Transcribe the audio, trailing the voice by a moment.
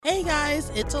guys,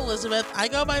 it's Elizabeth. I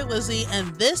go by Lizzie,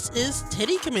 and this is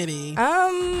Titty Committee.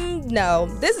 No,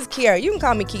 this is Kiara. You can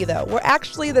call me Key, though. We're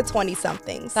actually the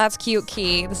 20-somethings. That's cute,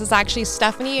 Key. This is actually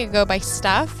Stephanie. I go by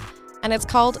Steph, and it's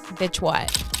called Bitch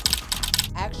What.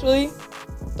 Actually,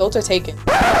 those are taken.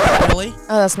 Really?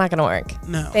 Oh, that's not gonna work.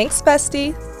 No. Thanks,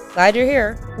 bestie. Glad you're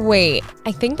here. Wait,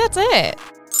 I think that's it.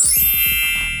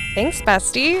 Thanks,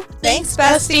 bestie. Thanks,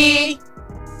 bestie.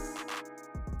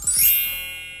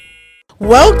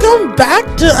 Welcome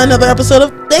back to another episode of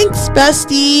Thanks,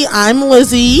 Bestie. I'm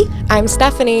Lizzie. I'm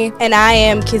Stephanie. And I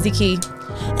am Kizzy Key.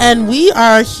 And we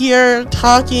are here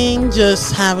talking,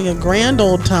 just having a grand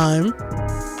old time.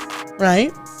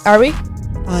 Right? Are we?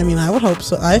 I mean, I would hope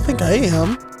so. I think I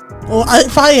am. Well,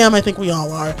 if I am, I think we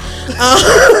all are.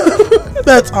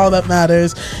 That's all that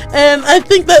matters. And I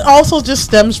think that also just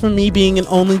stems from me being an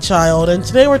only child. And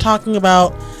today we're talking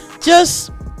about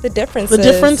just The differences. the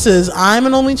differences. I'm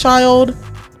an only child.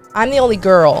 I'm the only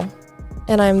girl.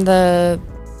 And I'm the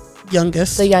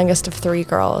Youngest. youngest of 3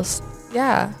 girls.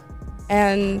 Yeah.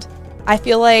 And I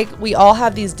feel like we all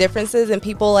have these differences, and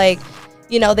people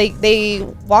they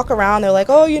walk around, they're like,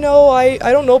 oh, I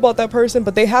don't know about that person,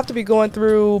 but they have to be going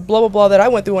through blah, blah, blah that I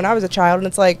went through when I was a child. And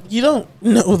it's like, You don't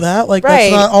know that. Like,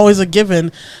 Right. that's not always a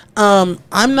given.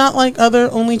 I'm not like other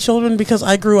only children because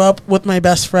I grew up with my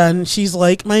best friend. She's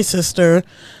like my sister.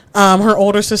 Her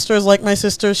older sister is like my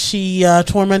sister. She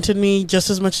tormented me just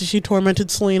as much as she tormented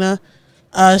Selena.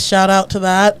 Shout out to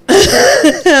that.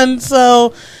 And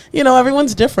so,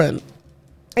 everyone's different.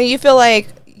 and you feel like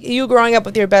you growing up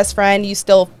with your best friend, you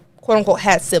still, quote unquote,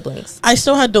 had siblings. I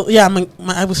still had to,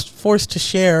 I was forced to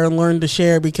share and learn to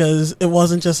share because it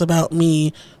wasn't just about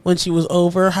me when she was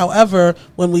over. However,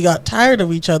 when we got tired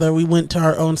of each other, we went to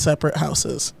our own separate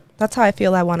houses. That's how I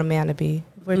feel I want a man to be.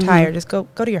 We're tired. Just go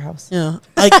to your house. Yeah.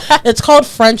 Like, it's called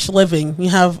French living. You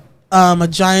have a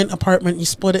giant apartment. You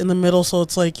split it in the middle. So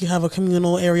it's like you have a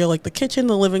communal area like the kitchen,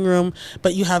 the living room,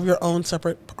 but you have your own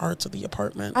separate parts of the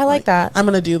apartment. I like that. I'm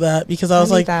going to do that because I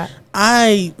was need like, that.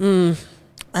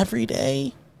 every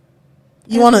day.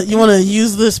 You want to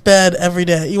use this bed every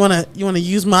day. You want to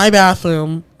use my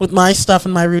bathroom with my stuff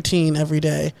and my routine every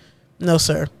day. No,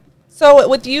 sir. So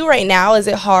with you right now, is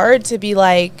it hard to be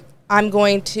like, I'm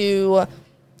going to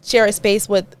share a space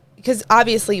with, because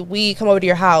obviously we come over to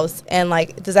your house, and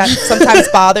like, does that sometimes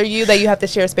bother you that you have to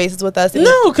share spaces with us?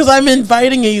 No, because I'm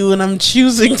inviting you and I'm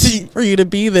choosing for you to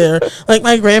be there. Like,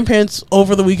 my grandparents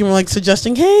over the weekend were like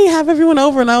suggesting, hey, have everyone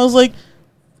over. And I was like,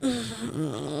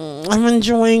 I'm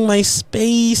enjoying my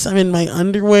space. I'm in my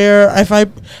underwear. If I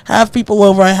have people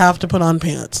over, I have to put on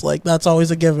pants. Like, that's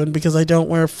always a given because I don't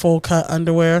wear full cut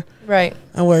underwear. Right.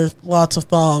 I wear lots of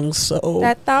thongs. So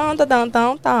That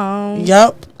thong.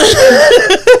 Yep.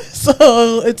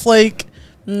 So it's like,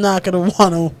 not gonna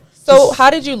want to. So how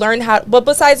did you learn but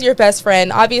besides your best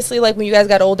friend, obviously, like when you guys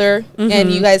got older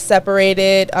and you guys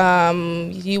separated,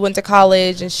 you went to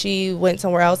college and she went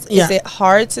somewhere else. Yeah. Is it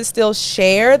hard to still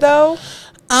share though?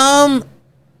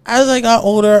 As I got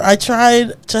older, I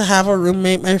tried to have a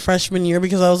roommate my freshman year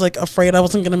because I was like afraid I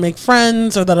wasn't going to make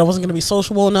friends or that I wasn't going to be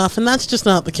sociable enough. And that's just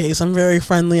not the case. I'm very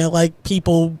friendly. I like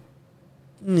people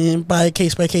by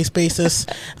case basis.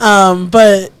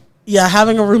 But yeah,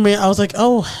 having a roommate, I was like,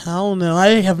 oh, hell no.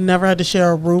 I have never had to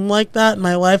share a room like that in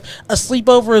my life. A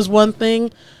sleepover is one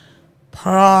thing.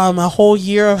 A whole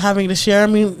year of having to share. I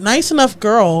mean, nice enough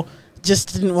girl,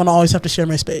 just didn't want to always have to share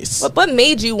my space. What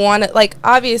made you want to, like,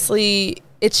 obviously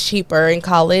it's cheaper in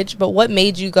college, but what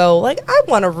made you go, like, I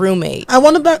want a roommate? I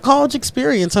wanted that college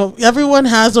experience. So everyone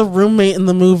has a roommate in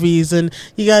the movies, and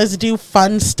you guys do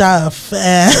fun stuff.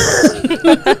 And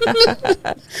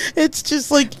it's just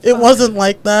like, it wasn't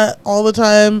like that all the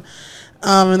time.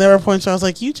 And there were points where I was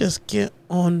like, you just get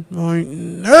on my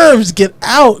nerves. Get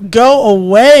out. Go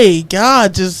away.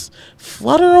 God, just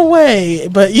flutter away.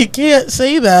 But you can't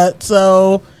say that,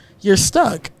 so you're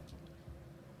stuck.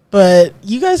 But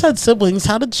you guys had siblings.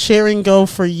 How did sharing go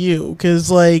for you?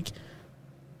 Because, like,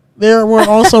 there were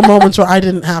also moments where I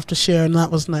didn't have to share, and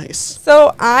that was nice.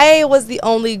 So I was the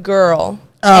only girl.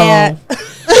 Oh. And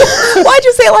why'd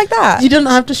you say it like that? You didn't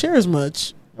have to share as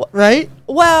much, right?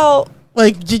 Well,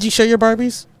 Like, did you share your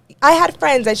Barbies? I had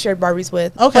friends I shared Barbies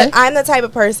with. Okay. But I'm the type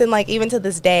of person, like, even to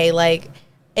this day, like,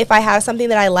 if I have something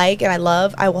that I like and I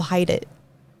love, I will hide it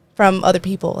from other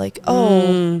people. Like, I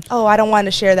don't want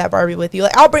to share that Barbie with you.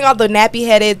 Like, I'll bring out the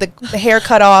nappy-headed, the hair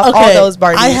cut off, all those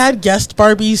Barbies. I had guest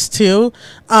Barbies, too,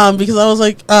 because I was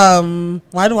like,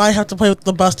 why do I have to play with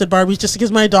the busted Barbies? Just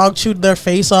because my dog chewed their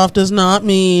face off does not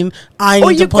mean I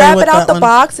need to play with that one. Or you grab it out the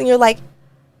box and you're like,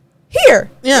 here,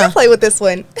 Yeah. you play with this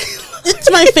one.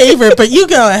 It's my favorite, but you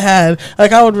go ahead.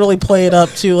 Like, I would really play it up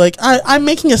too. Like, I'm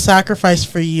making a sacrifice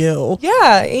for you.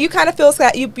 Yeah, and you kind of feel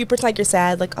sad. You pretend like you're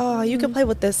sad, like, oh, you can play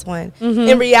with this one.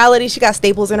 In reality, she got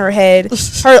staples in her head.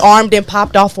 Her arm then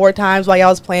popped off 4 times while y'all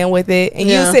was playing with it, and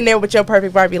you sitting there with your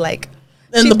perfect Barbie, like.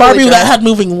 And the Barbie that had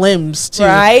moving limbs too.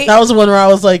 Right. That was the one where I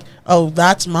was like, oh,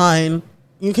 that's mine.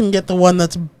 You can get the one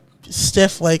that's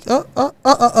stiff, like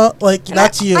like and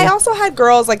that's you. I also had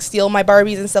girls like steal my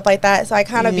Barbies and stuff like that, so I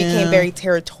kind of became very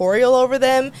territorial over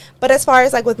them. But as far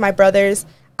as like with my brothers,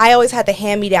 I always had the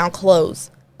hand-me-down clothes,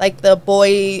 like the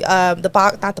boy, not the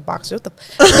boxers,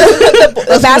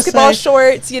 the basketball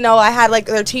shorts. You know, I had like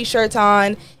their t-shirts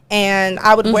on, and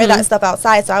I would wear that stuff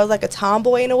outside. So I was like a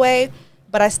tomboy in a way,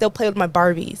 but I still played with my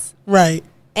Barbies. Right.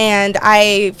 And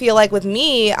I feel like with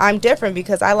me, I'm different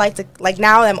because I like to, like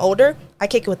now that I'm older, I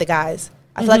kick it with the guys.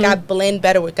 I feel like I blend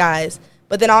better with guys.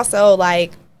 But then also,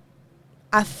 like,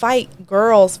 I fight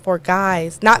girls for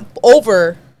guys, not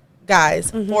over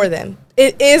guys, for them.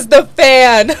 It is the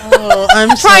fan. Oh,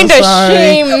 I'm Trying so to sorry.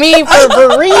 shame me for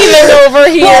breathing over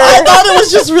here. Well, I thought it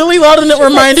was just really loud, and it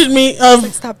reminded me of.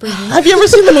 Stop breathing. Have you ever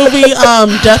seen the movie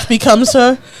Death Becomes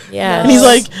Her? Yeah. And he's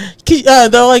like,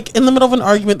 they're like in the middle of an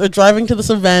argument. They're driving to this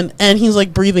event, and he's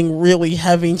like breathing really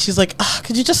heavy. And she's like,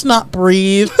 "Could you just not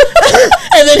breathe?"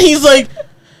 And then he's like,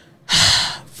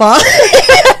 "Fine."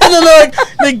 And then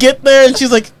they get there, and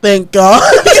she's like, "Thank God."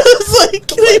 It's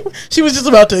like she was just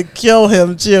about to kill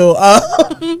him too.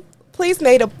 Please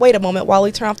wait a moment while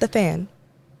we turn off the fan.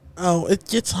 Oh, it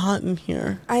gets hot in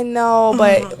here. I know,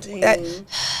 but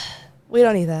we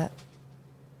don't need that.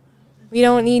 We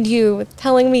don't need you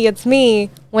telling me it's me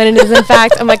when it is in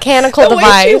fact a mechanical The way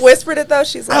device. she whispered it though,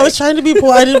 she's like, I was trying to be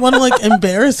polite. I didn't want to like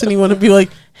embarrass anyone and be like,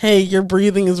 "Hey, your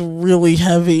breathing is really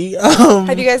heavy."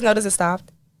 Have you guys noticed it stopped?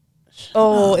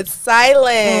 Oh, it's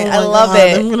silent. I love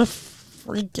it. I'm gonna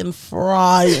freaking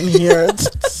fry in here.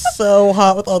 It's so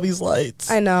hot with all these lights.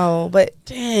 I know, but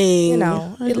Dang, you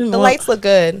know, I the didn't want- lights look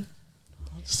good.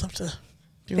 I just have to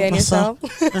do it Fan myself.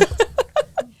 yourself.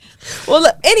 Well,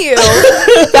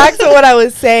 anywho, back to what I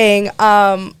was saying.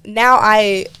 Now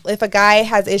if a guy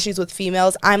has issues with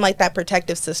females, I'm like that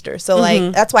protective sister. So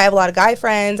like that's why I have a lot of guy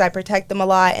friends. I protect them a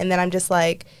lot, and then I'm just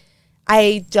like,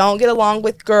 I don't get along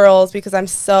with girls because I'm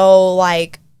so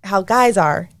like how guys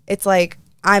are. It's like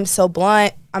I'm so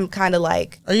blunt. I'm kind of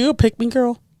like. Are you a pick-me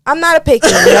girl? I'm not a pick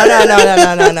me.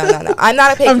 No. I'm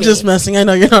not a pick me. I'm just messing. I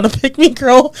know you're not a pick-me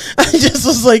girl. I just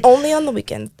was like, only on the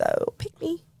weekends though. Pick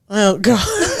me. oh god.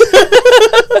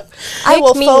 I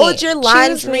will me. fold your Choose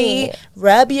laundry, me.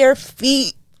 rub your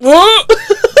feet.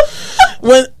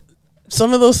 When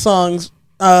some of those songs,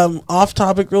 off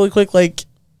topic, really quick, like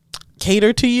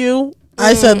 "Cater to You."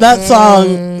 I said that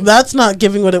song. That's not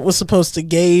giving what it was supposed to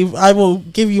give. I will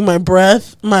give you my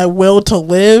breath, my will to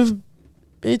live.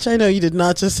 Bitch, I know you did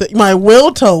not just say my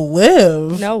will to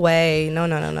live. No way. No.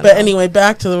 But anyway,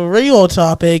 back to the real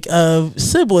topic of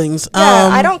siblings. Yeah,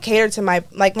 I don't cater to my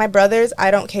brothers.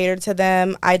 I don't cater to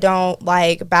them. I don't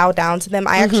like bow down to them.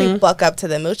 I actually buck up to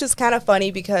them. It was just kind of funny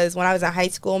because when I was in high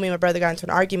school, me and my brother got into an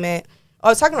argument. I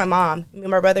was talking to my mom. Me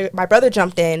and my brother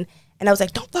jumped in, and I was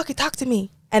like, "Don't fucking talk to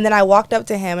me." And then I walked up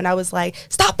to him and I was like,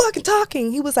 "Stop fucking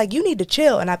talking." He was like, "You need to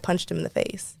chill." And I punched him in the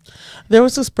face. There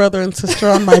was this brother and sister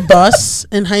on my bus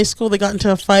in high school. They got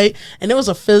into a fight, and it was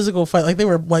a physical fight. Like, they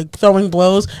were, like, throwing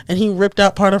blows, and he ripped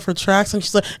out part of her tracks, and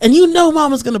she's like, "And you know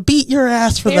mama's going to beat your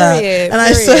ass for that." And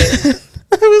I said,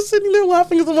 I was sitting there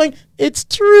laughing because I'm like, it's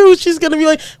true. She's going to be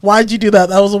like, "Why'd you do that?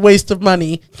 That was a waste of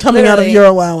money coming out of your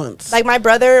allowance." Like, my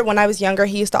brother, when I was younger,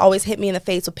 he used to always hit me in the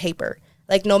face with paper.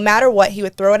 Like, no matter what, he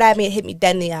would throw it at me and hit me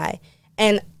dead in the eye.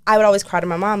 And I would always cry to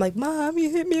my mom, like, "Mom, you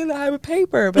hit me in the eye with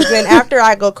paper." But then after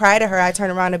I go cry to her, I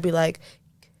turn around and be like,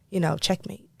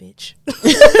 checkmate, bitch.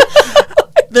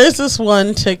 There's this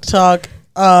one TikTok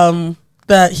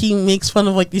that he makes fun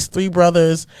of, like, these 3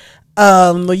 brothers.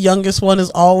 The youngest one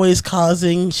is always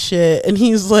causing shit. And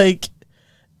he's like,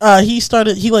 he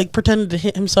like pretended to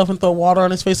hit himself and throw water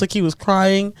on his face like he was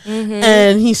crying,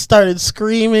 and he started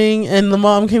screaming, and the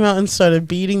mom came out and started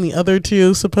beating the other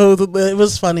 2. Supposedly, it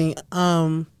was funny.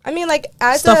 I mean, like,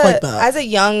 as Stuff like that.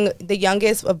 the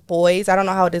youngest of boys, I don't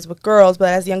know how it is with girls, but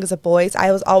as young as of boys,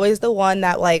 I was always the one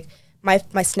that, like, my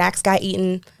snacks got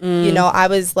eaten. You know, I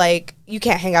was like, "You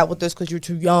can't hang out with us because you're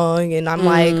too young." And I'm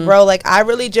like, bro, like,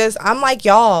 I'm like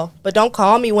y'all, but don't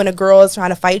call me when a girl is trying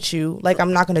to fight you. Like,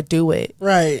 I'm not going to do it.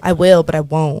 Right. I will, but I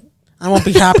won't. I won't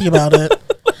be happy about it.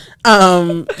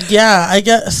 Yeah, I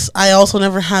guess I also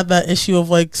never had that issue of,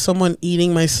 like, someone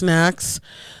eating my snacks.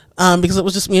 Because it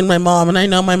was just me and my mom, and I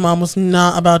know my mom was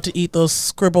not about to eat those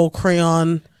scribble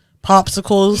crayon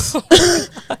popsicles.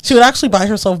 She would actually buy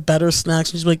herself better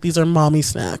snacks. She'd be like, these are mommy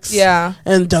snacks. Yeah.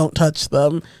 And don't touch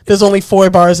them. There's only 4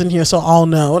 bars in here, so I'll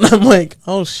know. And I'm like,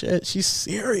 oh shit, she's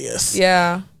serious.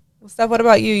 Yeah. Steph, what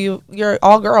about you? You're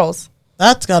all girls.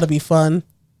 That's got to be fun.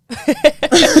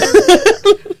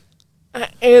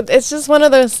 It's just one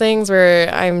of those things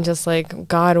where I'm just like,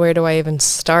 God, where do I even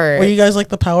start? Were you guys like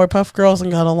the Powerpuff Girls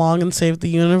and got along and saved the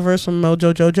universe from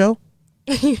Mojo Jojo?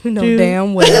 You know Dude.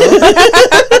 damn well.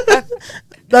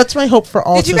 That's my hope for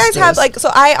all Did you guys have like, so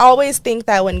I always think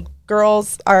that when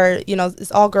girls are, you know,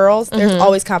 it's all girls, there's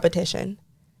always competition.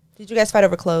 Did you guys fight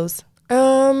over clothes?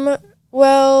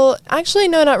 Well, actually,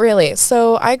 no, not really.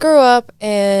 So I grew up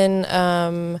in,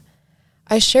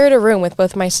 I shared a room with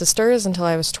both my sisters until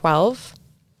I was 12.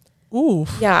 Ooh.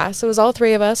 Yeah, so it was all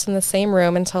 3 of us in the same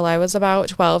room until I was about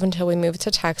 12, until we moved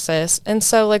to Texas. And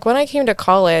so, like, when I came to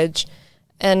college,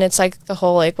 and it's like the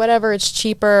whole, like, whatever, it's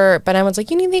cheaper, but everyone's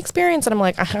like, you need the experience. And I'm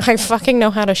like, I fucking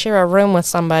know how to share a room with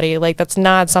somebody. Like, that's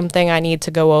not something I need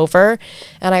to go over.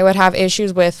 And I would have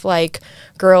issues with, like,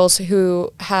 girls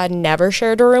who had never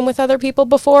shared a room with other people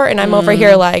before. And I'm over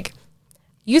here like,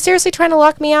 you seriously trying to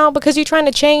lock me out because you're trying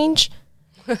to change?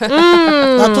 That's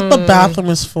what the bathroom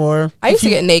is for. I used to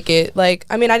get naked. Like,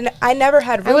 I mean, I never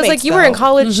had roommates. I was like, you were in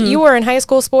college, you were in high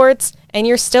school sports, and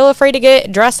you're still afraid to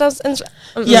get dressed as.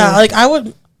 Yeah, like I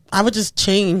would just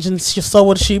change, and so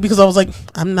would she, because I was like,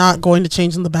 I'm not going to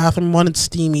change in the bathroom. 1, it's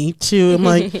steamy. 2, I'm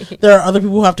like, there are other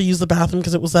people who have to use the bathroom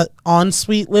because it was that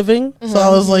ensuite living. So I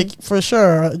was like, for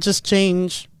sure, just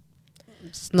change.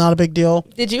 It's not a big deal.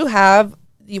 Did you have?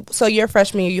 So your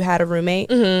freshman year, you had a roommate.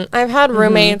 I've had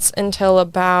roommates until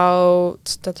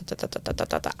about.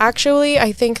 Actually,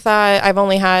 I think that I've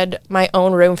only had my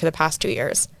own room for the past 2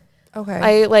 years. Okay.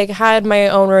 I like had my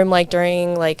own room like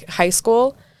during like high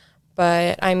school,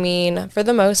 but I mean, for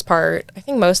the most part, I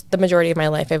think the majority of my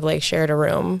life I've like shared a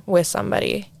room with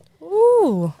somebody.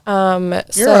 Ooh. You're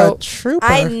So a trooper.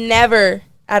 I never,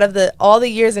 out of all the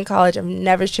years in college, I've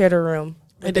never shared a room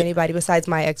with anybody besides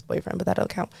my ex-boyfriend, but that don't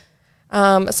count.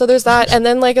 So there's that. And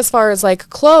then like as far as like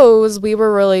clothes, we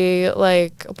were really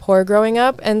like poor growing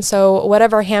up. And so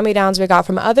whatever hand-me-downs we got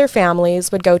from other families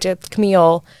would go to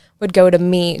Camille, would go to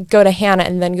me, go to Hannah,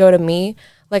 and then go to me.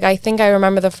 Like I think I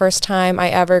remember the first time I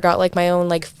ever got like my own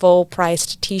like full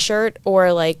priced t-shirt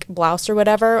or like blouse or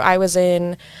whatever. I was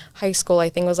in high school. I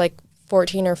think it was like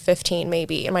 14 or 15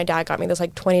 maybe. And my dad got me this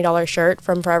like $20 shirt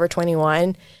from Forever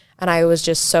 21. And I was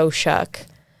just so shook.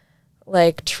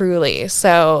 Like truly.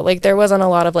 So like there wasn't a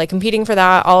lot of like competing for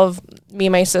that. All of me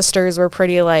and my sisters were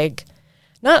pretty like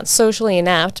not socially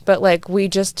inept, but like we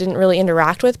just didn't really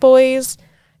interact with boys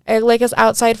like as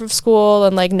outside from school.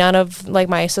 And like none of like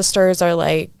my sisters are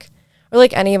like, or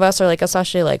like any of us are like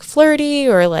especially like flirty,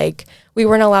 or like we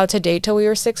weren't allowed to date till we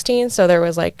were 16. So there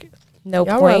was like no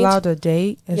Y'all point. were allowed to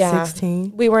date at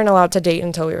 16? We weren't allowed to date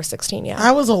until we were 16. Yeah.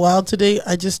 I was allowed to date.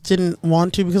 I just didn't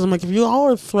want to, because I'm like, if you all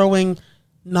are throwing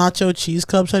nacho cheese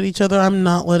cups at each other, I'm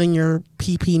not letting your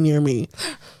pee near me.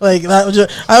 Like that was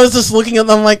I was just looking at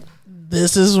them like,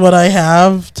 this is what I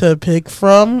have to pick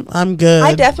from. I'm good.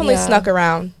 I definitely snuck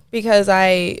around because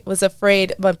I was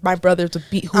afraid my brothers would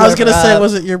beat whoever I was gonna say, up.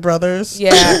 was it your brothers?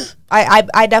 Yeah.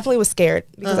 I definitely was scared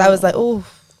because I was like, oh,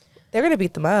 they're gonna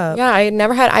beat them up. Yeah,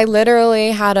 I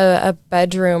literally had a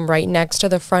bedroom right next to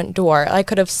the front door. I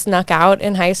could have snuck out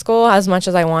in high school as much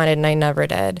as I wanted, and I never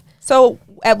did. So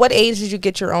at what age did you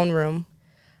get your own room?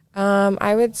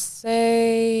 I would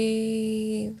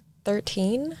say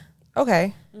 13.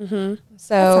 Okay. So That's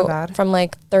not bad. from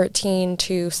like 13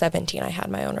 to 17, I had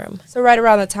my own room. So right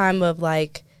around the time of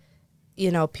like,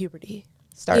 puberty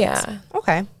starts. Yeah.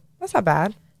 Okay. That's not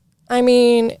bad. I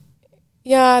mean,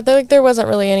 yeah, there wasn't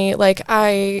really any, like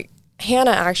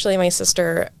Hannah, actually, my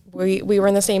sister, we were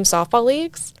in the same softball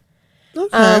leagues.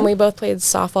 Okay. We both played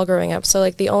softball growing up. So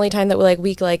like the only time that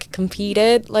we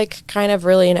competed, like kind of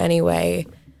really in any way,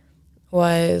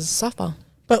 was softball.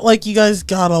 But like you guys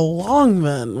got along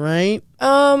then, right?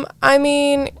 I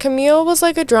mean, Camille was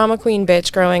like a drama queen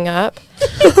bitch growing up.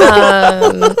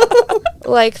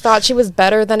 Like thought she was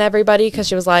better than everybody because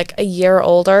she was like a year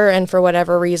older, and for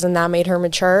whatever reason that made her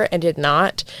mature, and did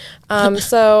not.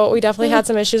 So we definitely had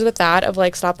some issues with that, of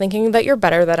like, stop thinking that you're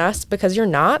better than us because you're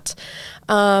not.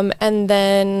 And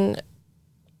then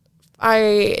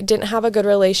I didn't have a good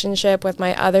relationship with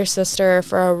my other sister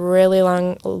for a really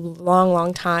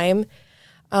long time.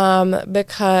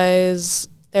 Because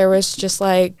there was just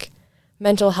like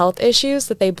mental health issues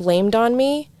that they blamed on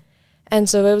me. And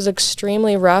so it was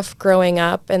extremely rough growing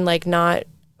up and like not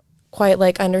quite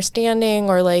like understanding,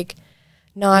 or like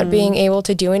not being able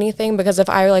to do anything, because if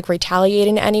I like retaliate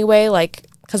in any way, like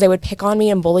because they would pick on me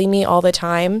and bully me all the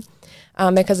time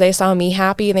because they saw me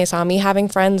happy and they saw me having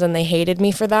friends and they hated me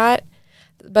for that.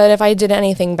 But if I did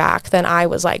anything back, then I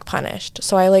was like punished.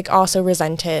 So I like also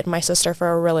resented my sister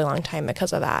for a really long time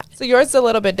because of that. So yours is a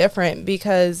little bit different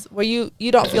because you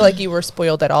don't feel like you were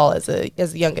spoiled at all as the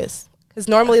youngest. Because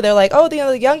normally they're like, oh,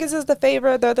 the youngest is the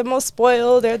favorite. They're the most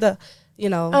spoiled. They're the,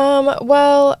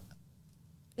 Well,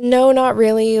 no, not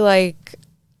really. Like,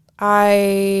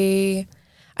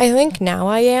 I think now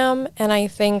I am, and I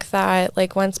think that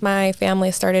like once my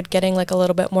family started getting like a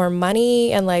little bit more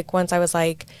money, and like once I was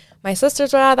like my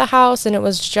sisters were out of the house and it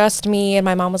was just me, and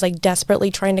my mom was like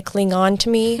desperately trying to cling on to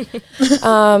me,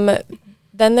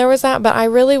 then there was that. But I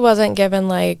really wasn't given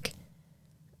like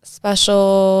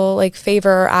special like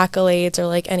favor or accolades or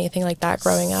like anything like that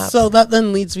growing up. So that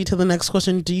then leads me to the next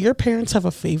question. Do your parents have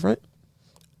a favorite?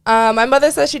 My mother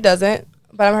says she doesn't,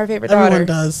 but I'm her favorite daughter. Everyone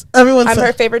does. Everyone I'm says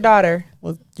her favorite daughter.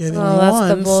 well, you're the Oh, only that's one,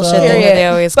 the bullshit so- that they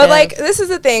always But give. like, this is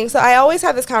the thing. So I always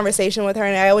have this conversation with her,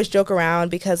 and I always joke around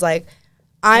because like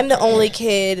I'm the only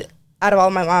kid out of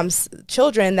all my mom's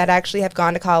children that actually have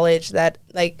gone to college. That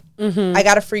like I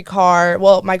got a free car.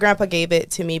 Well, my grandpa gave it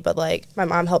to me, but like my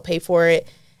mom helped pay for it.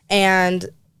 And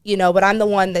but I'm the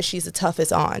one that she's the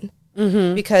toughest on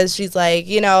because she's like,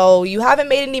 you haven't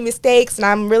made any mistakes, and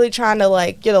I'm really trying to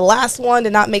like you're the last one to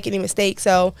not make any mistakes.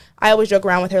 So I always joke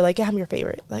around with her like, yeah, I'm your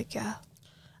favorite. Like, yeah.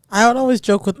 I would always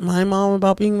joke with my mom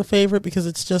about being the favorite because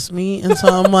it's just me. And so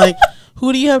I'm like,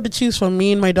 who do you have to choose from,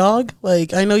 me and my dog?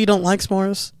 Like, I know you don't like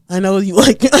s'mores. I know you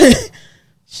like...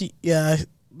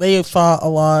 they fought a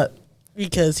lot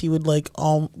because he would like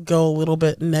all go a little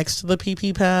bit next to the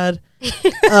pee-pee pad.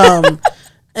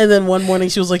 And then one morning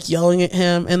she was like yelling at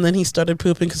him, and then he started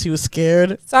pooping because he was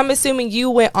scared. So I'm assuming you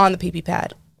went on the pee-pee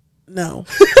pad. No.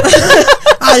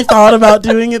 I thought about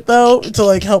doing it though to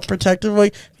like help protect him.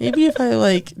 Like maybe if I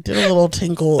like did a little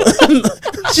tinkle,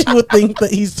 she would think that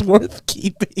he's worth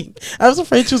keeping. I was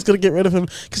afraid she was gonna get rid of him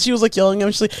because she was like yelling at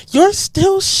him. She's like, "You're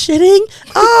still shitting!"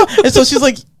 And so she's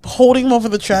like holding him over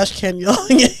the trash can,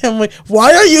 yelling at him like,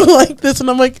 "Why are you like this?" And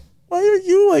I'm like, "Why are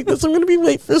you like this? I'm gonna be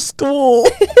late for school."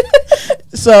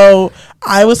 So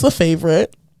I was the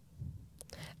favorite.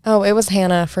 Oh, it was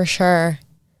Hannah for sure.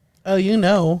 Oh,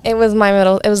 It was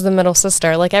the middle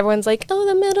sister. Like everyone's like, oh,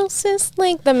 the middle sis,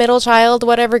 like the middle child,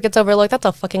 whatever gets overlooked. That's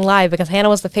a fucking lie because Hannah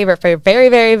was the favorite for a very,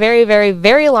 very, very, very,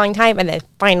 very long time. And then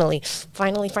finally,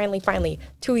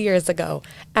 2 years ago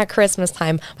at Christmas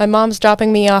time, my mom's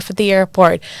dropping me off at the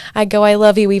airport. I go, I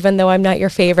love you even though I'm not your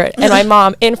favorite. And my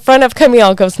mom in front of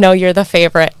Camille goes, no, you're the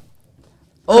favorite.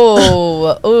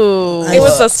 Oh, It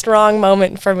was a strong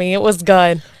moment for me. It was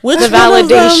good. Which the one of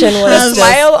them validation was has- the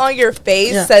smile on your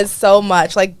face Yeah. says so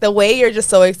much. Like the way you're just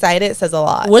so excited says a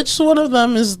lot. Which one of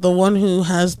them is the one who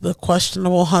has the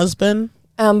questionable husband?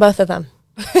 Both of them.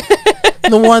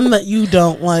 The one that you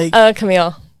don't like.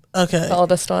 Camille, Okay. the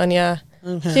oldest one, yeah.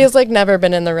 Okay. She's like never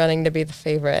been in the running to be the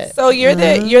favorite. So you're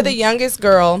the youngest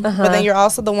girl, but then you're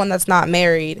also the one that's not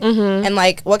married. And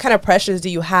like, what kind of pressures do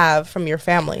you have from your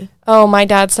family? Oh, my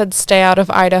dad said stay out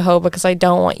of Idaho because I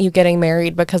don't want you getting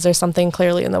married because there's something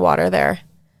clearly in the water there.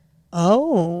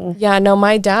 Oh. Yeah, no,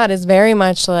 my dad is very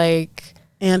much like,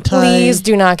 Anti. please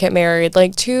do not get married.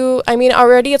 Like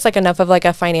already it's like enough of like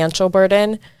a financial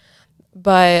burden.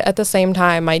 But at the same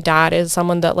time, my dad is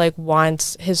someone that like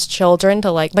wants his children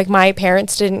to like my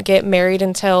parents didn't get married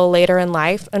until later in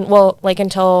life. And well, like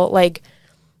until like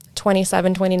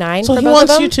 27, 29. So for he both of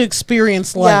wants them. you to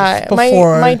experience life Yeah,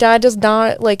 before. my dad does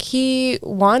not like. He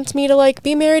wants me to like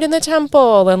be married in the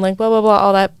temple and like blah blah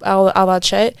blah all that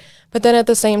shit. But then at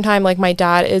the same time, like my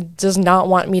dad does not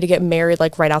want me to get married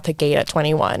like right out the gate at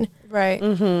 21. Right.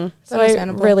 So I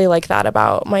really like that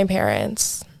about my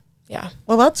parents. Yeah.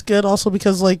 Well, that's good also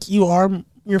because like your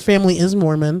family is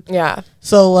Mormon. Yeah.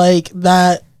 So like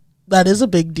that is a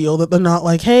big deal that they're not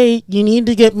like, hey, you need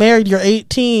to get married. You're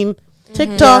 18.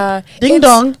 TikTok, ding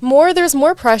dong. There's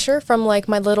more pressure from like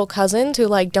my little cousins who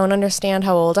like don't understand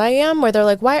how old I am, where they're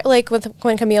like, why, like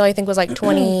when Camille, I think was like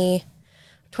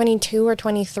 22 or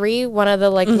 23, one of the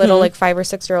like little like 5 or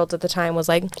 6 year olds at the time was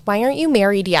like, why aren't you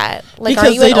married yet? Like, Because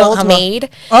aren't you they an don't old have maid?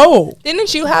 Oh,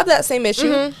 Didn't you have that same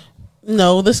issue?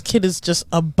 no, this kid is just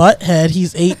a butthead.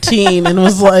 He's 18 and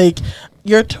was like,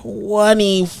 you're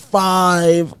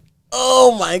 25.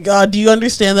 Oh my God. Do you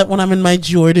understand that when I'm in my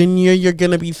Jordan year, you're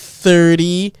going to be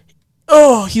 30?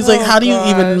 Oh, he's like, how do you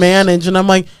even manage? And I'm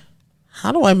like,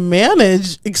 how do I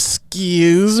manage?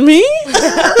 Excuse me?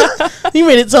 You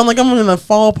made it sound like I'm going to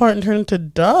fall apart and turn into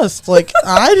dust. Like,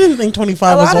 I didn't think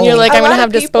 25 was lot of old. You're like, A I'm lot gonna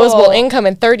of have people- disposable income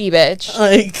in 30, bitch.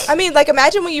 like, I mean, like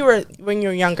imagine when you were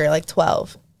younger, like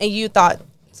 12, and you thought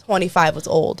 25 was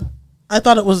old. I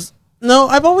thought it was no.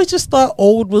 I've always just thought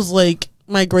old was like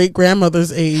my great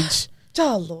grandmother's age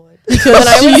Oh Lord,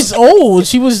 because she's old.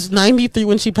 She was 93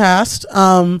 when she passed.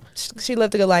 she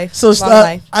lived a good life. So long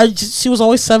life. she was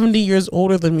always 70 years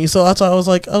older than me. So that's why I was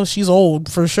like, oh, she's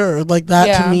old for sure. Like that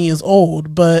Yeah. to me is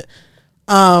old. But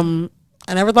I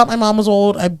never thought my mom was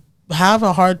old. I have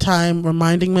a hard time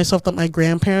reminding myself that my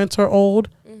grandparents are old.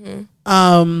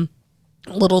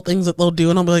 Little things that they'll do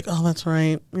and I'll be like, oh, that's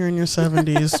right, you're in your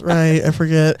 70s. Right, I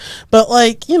forget. But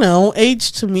like, you know,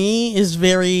 age to me is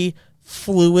very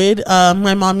fluid.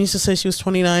 My mom used to say she was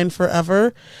 29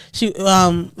 forever. She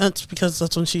that's because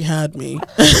that's when she had me.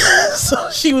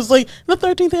 So she was like, the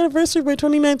 13th anniversary of my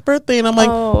 29th birthday, and I'm like,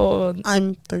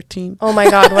 I'm 13. Oh my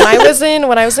God. When I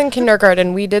was in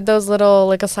kindergarten, we did those little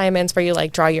like assignments where you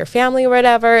like draw your family or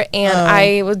whatever. And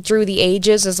I drew the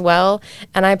ages as well.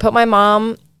 And I put my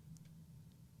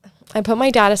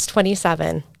dad as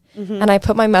 27 and I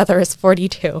put my mother as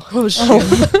 42. Oh shit!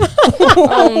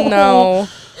 Oh no!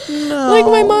 Like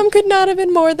my mom could not have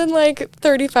been more than like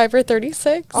 35 or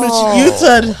 36. But you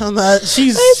said on that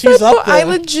she's up there. I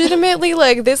legitimately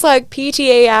like this like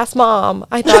PTA ass mom.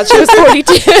 I thought she was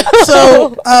 42.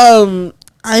 So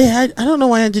I don't know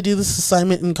why I had to do this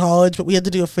assignment in college, but we had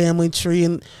to do a family tree,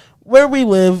 and where we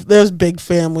live, there's big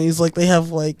families. Like they have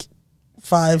like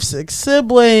 5-6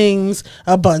 siblings,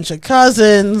 a bunch of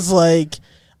cousins, like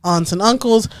aunts and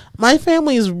uncles. My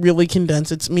family is really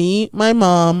condensed. It's me, my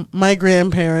mom, my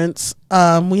grandparents.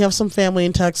 We have some family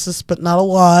in Texas, but not a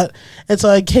lot. And so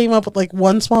I came up with like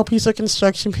one small piece of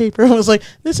construction paper and was like,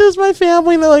 this is my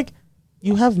family. And they're like,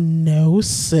 you have no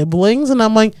siblings? And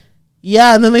I'm like,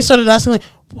 yeah. And then they started asking like,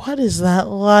 what is that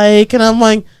like? And I'm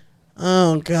like,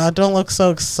 oh God, don't look so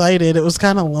excited. It was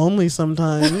kind of lonely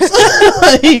sometimes.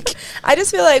 Like, I just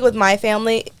feel like with my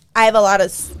family, I have a lot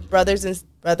of brothers.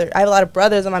 I have a lot of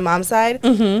brothers on my mom's side,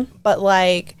 but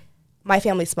like my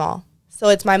family's small. So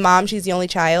it's my mom. She's the only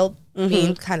child,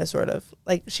 being kind of sort of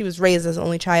like she was raised as an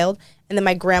only child, and then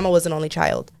my grandma was an only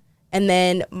child, and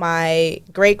then my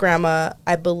great grandma,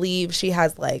 I believe she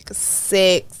has like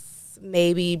 6,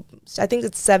 maybe I think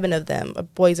it's 7 of them,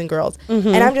 boys and girls,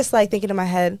 and I'm just like thinking in my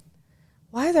head,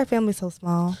 why is our family so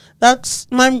small? that's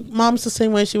my mom's the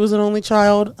same way. She was an only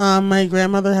child. My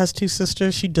grandmother has 2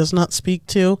 sisters she does not speak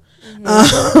to,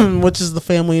 which is the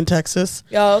family in Texas.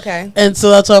 Oh, okay. And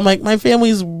so that's why I'm like, my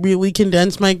family's really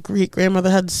condensed. My great grandmother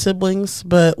had siblings,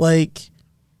 but like,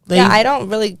 I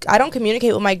don't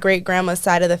communicate with my great grandma's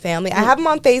side of the family. I have them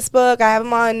on Facebook, I have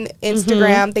them on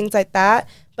Instagram, things like that.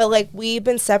 But like we've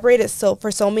been separated for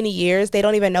so many years, they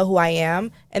don't even know who I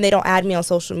am, and they don't add me on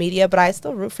social media. But I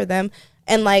still root for them.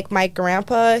 And like my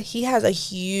grandpa, he has a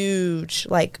huge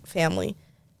like family.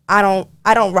 I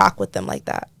don't rock with them like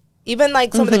that. Even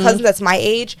like some of the cousins that's my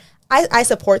age, I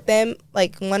support them.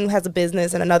 Like one has a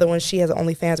business and another one, she has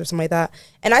OnlyFans or something like that.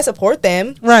 And I support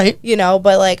them. right. You know,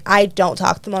 but like I don't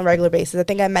talk to them on a regular basis. I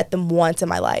think I met them once in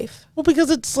my life. Well,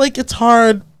 because it's like, it's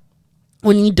hard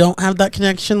when you don't have that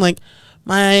connection. Like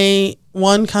my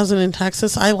one cousin in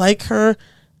Texas, I like her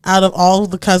out of all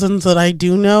of the cousins that I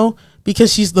do know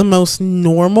because she's the most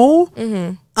normal,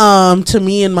 to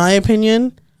me, in my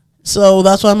opinion. So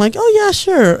that's why I'm like, oh yeah,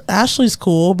 sure, Ashley's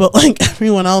cool. But like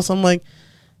everyone else, I'm like,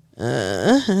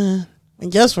 I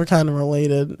guess we're kind of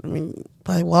related. I mean,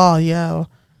 by law, yeah.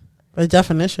 By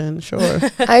definition, sure.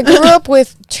 I grew up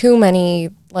with too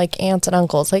many like aunts and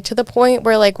uncles, like to the point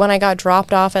where like when I got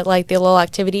dropped off at like the little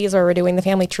activities where we're doing the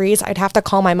family trees, I'd have to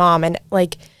call my mom and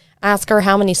like ask her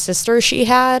how many sisters she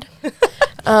had.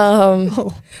 That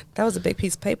was a big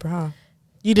piece of paper, huh?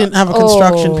 You didn't have a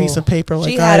construction piece of paper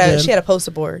like She I did. had a poster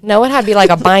board. No, it had to be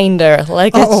like a binder.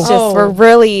 Like it's just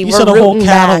You said a whole rooting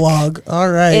back. catalog. All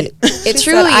right. It She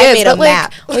truly said, "I is. made But a like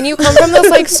map." when you come from this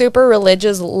like super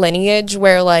religious lineage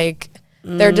where like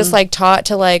they're just like taught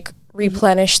to like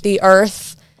replenish the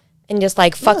earth and just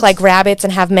like fuck like rabbits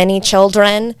and have many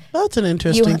children. That's an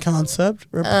interesting concept.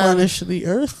 Replenish the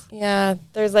earth. Yeah,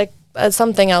 there's like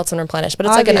something else in replenish, but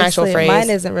it's like an actual Obviously, phrase. Mine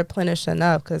isn't replenished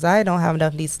enough because I don't have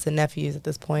enough nieces and nephews at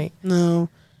this point. No.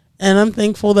 And I'm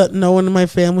thankful that no one in my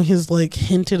family has like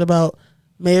hinted about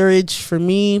marriage for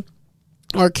me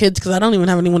or kids, because I don't even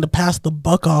have anyone to pass the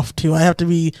buck off to. I have to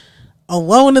be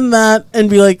alone in that and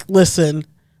be like, listen,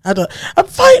 I'm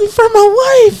fighting for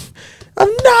my life.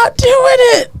 I'm not doing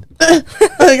it.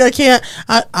 Like I can't.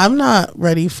 I'm not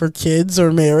ready for kids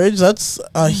or marriage. That's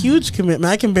a huge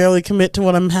commitment. I can barely commit to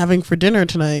what I'm having for dinner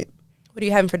tonight. What are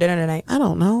you having for dinner tonight? I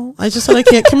don't know. I just said I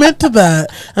can't commit to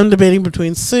that. I'm debating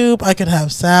between soup. I could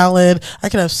have salad. I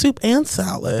could have soup and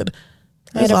salad.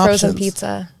 I had There's a frozen options.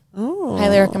 pizza. Oh.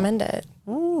 Highly recommend it.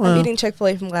 Oh. I'm eating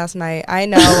Chick-fil-A from last night. I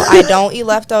know I don't eat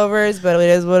leftovers, but it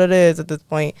is what it is at this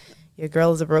point. Your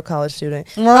girl is a broke college student.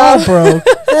 We're all broke.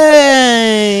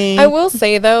 Hey. I will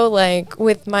say though, like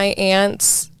with my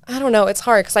aunts, I don't know, it's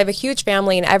hard because I have a huge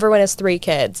family and everyone has 3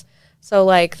 kids. So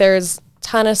like there's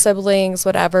ton of siblings,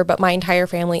 whatever, but my entire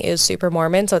family is super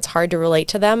Mormon, so it's hard to relate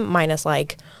to them, minus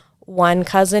like one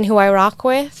cousin who I rock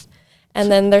with.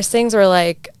 And then there's things where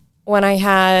like when I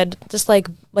had just like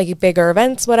bigger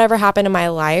events, whatever happened in my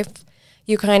life,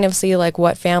 you kind of see like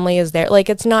what family is there. Like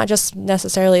it's not just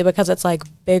necessarily because it's like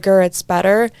bigger, it's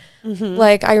better.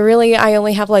 Like I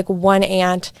only have like one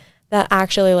aunt that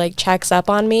actually like checks up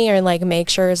on me or like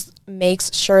makes sure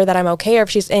that I'm okay, or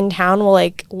if she's in town will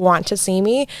like want to see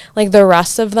me. Like the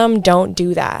rest of them don't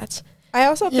do that. I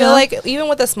also feel like even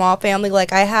with a small family,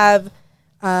 like I have,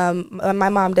 my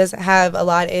mom doesn't have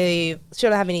she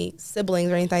don't have any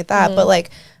siblings or anything like that, but like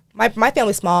my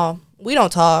family's small. We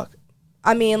don't talk.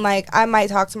 I mean, like, I might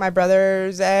talk to my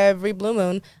brothers every blue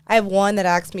moon. I have one that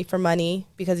asks me for money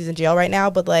because he's in jail right now,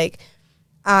 but, like,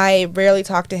 I rarely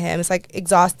talk to him. It's, like,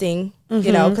 exhausting,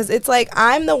 you know, because it's, like,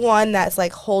 I'm the one that's,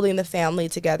 like, holding the family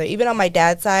together. Even on my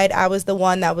dad's side, I was the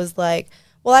one that was, like,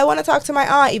 well, I want to talk to my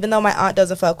aunt, even though my aunt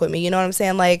doesn't fuck with me. You know what I'm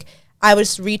saying? Like, I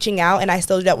was reaching out, and I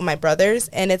still do that with my brothers,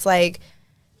 and it's, like,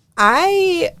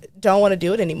 I don't want to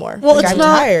do it anymore. Well, like, I'm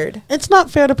tired. It's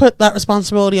not fair to put that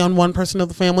responsibility on one person of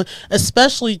the family,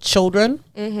 especially children.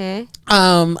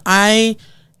 I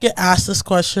get asked this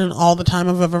question all the time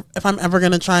if I'm ever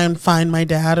going to try and find my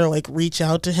dad or like reach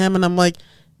out to him, and I'm like,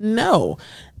 no.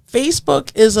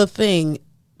 Facebook is a thing.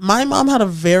 My mom had a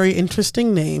very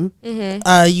interesting name.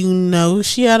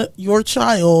 She had your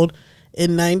child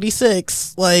in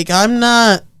 96. Like,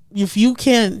 if you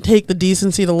can't take the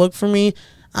decency to look for me,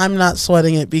 I'm not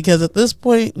sweating it, because at this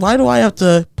point, why do I have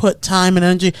to put time and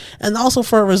energy? And also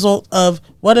for a result of,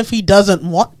 what if he doesn't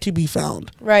want to be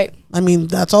found? Right. I mean,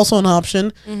 that's also an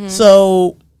option.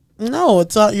 So, no,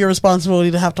 it's not your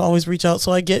responsibility to have to always reach out.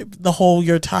 So I get the whole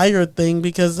you're tired thing,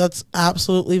 because that's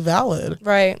absolutely valid.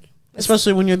 Right.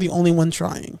 Especially when you're the only one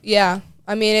trying. Yeah.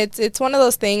 I mean, it's one of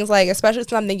those things, like, especially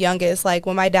since I'm the youngest, like,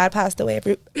 when my dad passed away,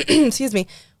 excuse me,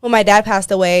 when my dad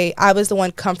passed away, I was the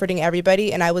one comforting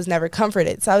everybody, and I was never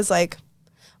comforted. So I was like,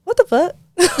 what the fuck?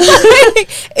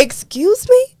 Excuse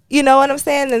me? You know what I'm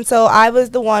saying? And so I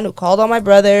was the one who called all my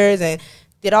brothers and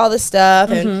did all this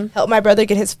stuff and helped my brother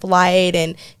get his flight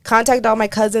and contacted all my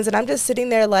cousins. And I'm just sitting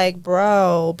there like,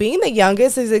 bro, being the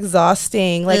youngest is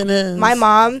exhausting. Like, my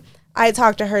mom, I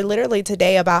talked to her literally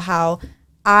today about how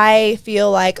I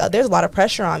feel like there's a lot of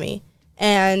pressure on me.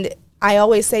 And I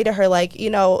always say to her, like, you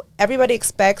know, everybody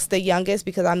expects the youngest,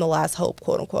 because I'm the last hope,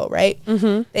 quote unquote, right?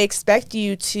 They expect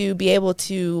you to be able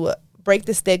to break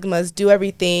the stigmas, do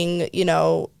everything, you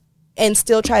know, and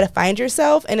still try to find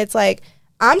yourself. And it's like,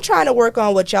 I'm trying to work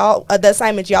on what the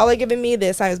assignments y'all are giving me, the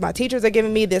assignments my teachers are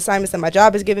giving me, the assignments that my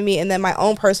job is giving me, and then my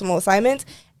own personal assignments.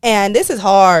 And this is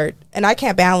hard, and I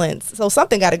can't balance. So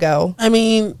something got to go. I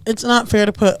mean, it's not fair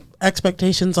to put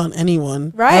expectations on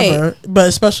anyone, right? Ever, but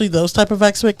especially those type of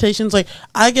expectations. Like,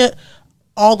 I get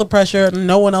all the pressure, and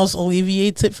no one else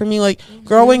alleviates it for me. Like,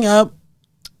 growing up,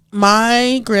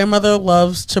 my grandmother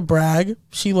loves to brag.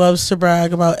 She loves to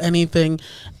brag about anything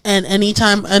and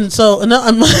anytime. And so, no,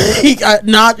 I'm like,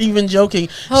 not even joking.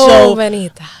 Oh, so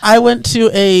Benita. I went to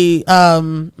a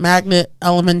magnet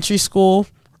elementary school,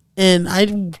 and I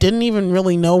didn't even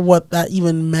really know what that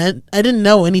even meant. I didn't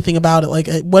know anything about it, like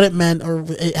what it meant or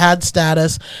it had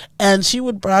status. And she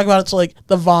would brag about it to, like,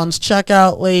 the Vaughn's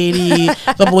checkout lady,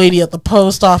 the lady at the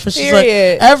post office. She's like,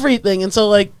 everything. And so,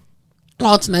 like,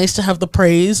 while it's nice to have the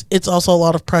praise, it's also a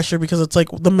lot of pressure, because it's like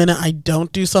the minute I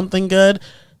don't do something good,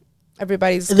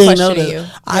 everybody's questioning you.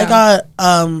 I got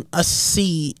a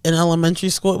C in elementary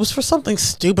school. It was for something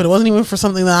stupid. It wasn't even for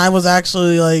something that I was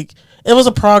actually like. It was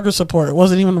a progress report. It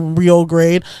wasn't even a real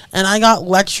grade. And I got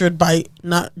lectured by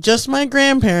not just my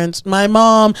grandparents, my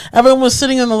mom. Everyone was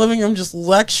sitting in the living room just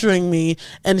lecturing me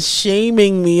and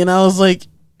shaming me. And I was like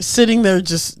sitting there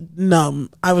just numb.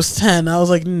 I was 10. I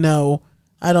was like, no,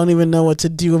 I don't even know what to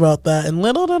do about that. And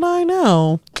little did I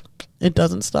know, it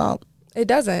doesn't stop. It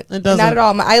doesn't. Not at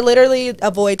all. I literally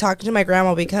avoid talking to my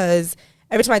grandma, because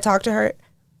every time I talk to her,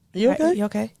 you okay? You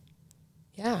okay?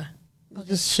 Yeah.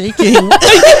 Just shaking.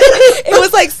 it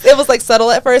was like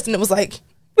subtle at first, and it was like,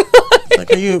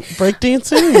 like, are you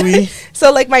breakdancing?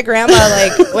 So, like, my grandma,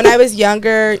 like, when I was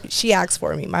younger, she asked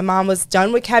for me. My mom was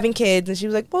done with having kids, and she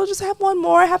was like, well, just have one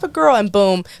more, have a girl, and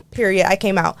boom, period, I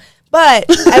came out. But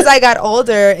as I got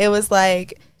older, it was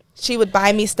like, she would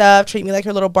buy me stuff, treat me like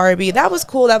her little Barbie. That was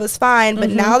cool, that was fine.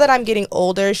 But now that I'm getting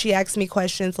older, she asks me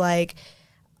questions like,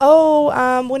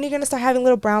 oh, when are you going to start having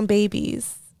little brown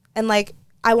babies? And like,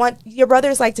 I want your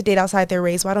brothers like to date outside their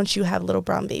race. Why don't you have little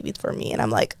brown babies for me? And I'm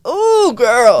like, oh,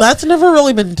 girl. That's never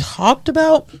really been talked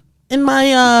about in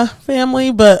my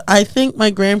family, but I think my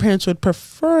grandparents would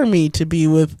prefer me to be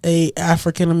with a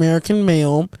African American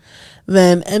male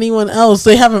than anyone else.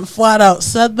 They haven't flat out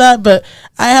said that, but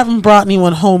I haven't brought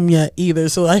anyone home yet either.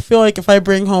 So I feel like if I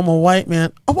bring home a white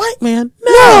man,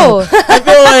 no.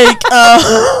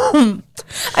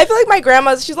 I feel like my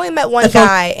grandma's, she's only met one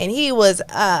guy, and he was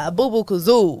Boo Boo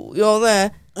Kazoo. You know what I'm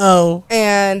saying? Oh.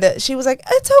 And she was like,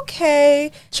 it's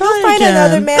okay. Try You'll find again.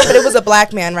 another man. But it was a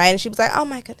black man, right? And she was like, oh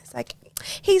my goodness, like,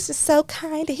 he's just so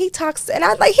kind, and he talks, and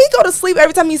I like, he go to sleep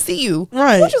every time he see you.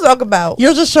 Right. What you talk about?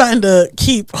 You're just trying to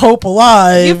keep hope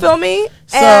alive. You feel me?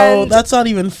 So And that's not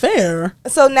even fair.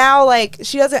 so now, like,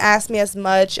 she doesn't ask me as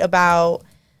much about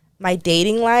my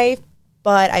dating life,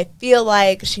 but I feel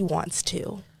like she wants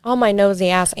to. All my nosy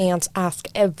ass aunts ask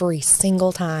every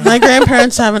single time. My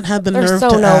grandparents haven't had the They're nerve so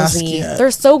to ask nosy. yet. They're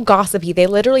so gossipy. They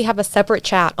literally have a separate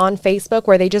chat on Facebook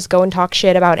where they just go and talk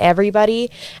shit about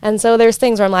everybody. And so there's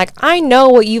things where I'm like, I know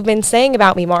what you've been saying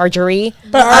about me, Marjorie.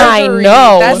 But I Marjorie,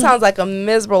 know. That sounds like a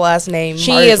miserable last name.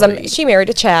 She Marjorie. she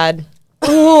married a Chad.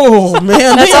 Oh,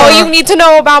 man. That's all you need to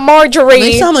know about Marjorie.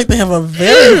 They sound like they have a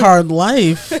very hard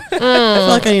life. I feel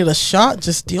like I need a shot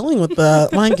just dealing with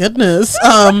that. My goodness.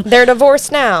 They're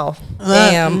divorced now.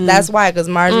 Damn, that's why, because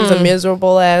Marjorie's a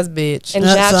miserable ass bitch. And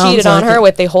That Chad sounds cheated on like her it.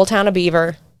 with the whole town of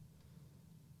Beaver.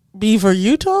 Beaver,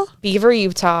 Utah? Beaver,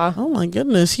 Utah. Oh, my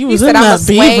goodness. He He was said, in I'm going that to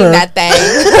swing Beaver. that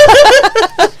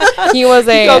thing. He was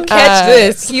a Go catch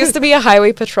this. He used to be a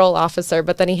highway patrol officer,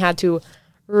 but then he had to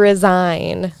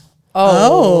resign.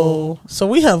 Oh. So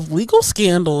we have legal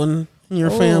scandal in your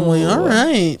family. All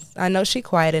right. I know she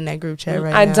quiet in that group chat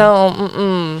right I now.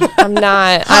 don't. I'm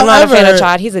not. I'm not a fan However, of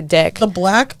Chad. He's a dick. The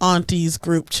Black Aunties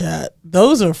group chat.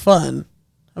 Those are fun.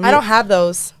 I don't have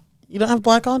those. You don't have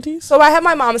Black Aunties? So I have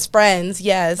my mom's friends,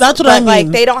 yes. That's what but I mean. like,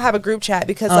 they don't have a group chat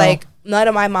because Oh. like none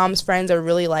of my mom's friends are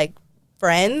really like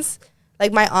friends.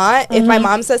 Like my aunt, if my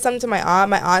mom says something to my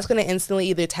aunt's gonna instantly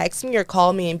either text me or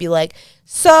call me and be like,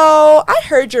 "So I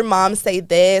heard your mom say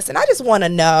this, and I just want to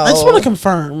know." I just want to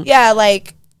confirm. Yeah,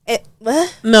 like it.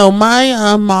 No,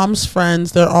 my mom's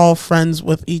friends, they're all friends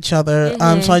with each other.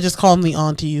 So I just call them the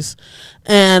aunties.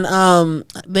 And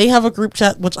they have a group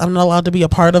chat, which I'm not allowed to be a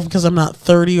part of because I'm not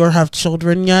 30 or have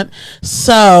children yet.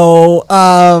 So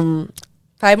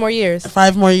 5 more years.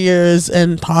 5 more years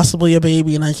and possibly a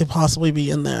baby, and I could possibly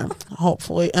be in there.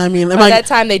 Hopefully. I mean, By that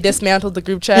time, they dismantled the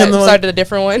group chat and And started a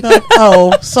different one.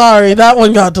 oh, sorry, that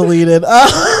one got deleted.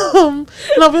 And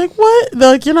I'll be like, what?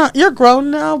 They're like, you're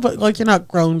grown now, but like, you're not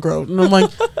grown. And I'm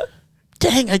like,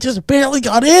 dang, I just barely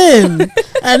got in.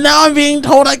 And now I'm being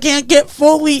told I can't get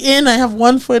fully in. I have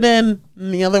 1 foot in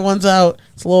and the other one's out.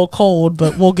 It's a little cold,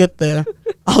 but we'll get there.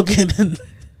 I'll get in.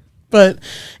 But,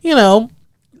 you know,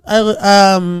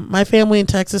 my family in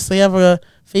Texas, they have a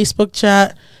Facebook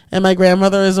chat, and my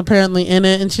grandmother is apparently in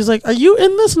it, and she's like, are you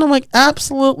in this? And I'm like,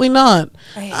 absolutely not.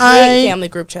 I hate family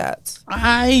group chats.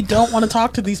 I don't want to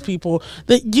talk to these people.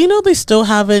 They still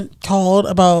haven't called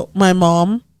about my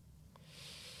mom.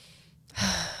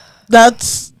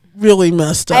 That's really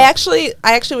messed up. I actually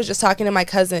was just talking to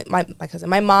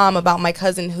my mom about my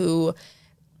cousin who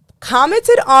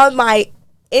commented on my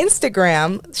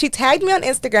Instagram. She tagged me on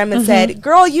Instagram and said,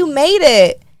 "Girl, you made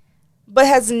it," but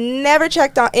has never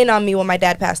checked in on me when my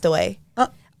dad passed away.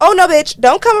 Oh no, bitch!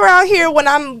 Don't come around here when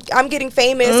I'm getting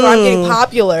famous or I'm getting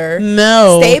popular.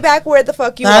 No, stay back where the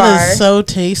fuck you are. That is so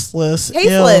tasteless.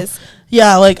 Tasteless. Ew.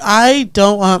 Yeah, like I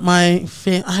don't want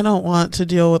I don't want to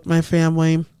deal with my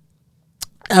family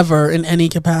ever in any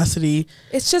capacity.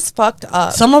 It's just fucked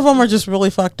up. Some of them are just really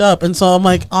fucked up, and so I'm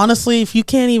like, honestly, if you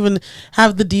can't even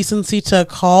have the decency to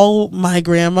call my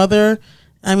grandmother,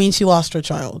 I mean, she lost her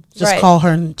child. Just Right. call her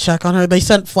and check on her. They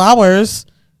sent flowers,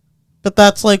 but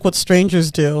that's like what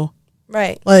strangers do.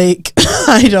 Right. Like,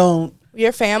 I don't.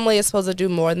 Your family is supposed to do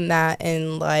more than that,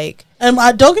 and like. And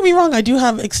don't get me wrong, I do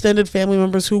have extended family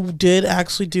members who did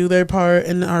actually do their part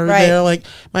and are Right. there, like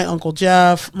my Uncle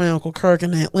Jeff, my Uncle Kirk,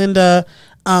 and Aunt Linda,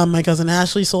 my cousin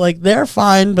Ashley. So, like, they're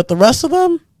fine, but the rest of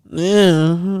them,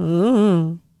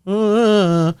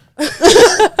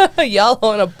 Y'all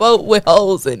on a boat with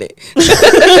holes in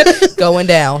it. Going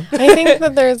down. I think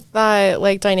that there's that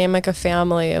like dynamic of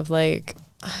family of like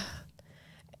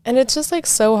And it's just like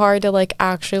so hard to like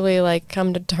actually like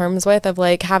come to terms with, of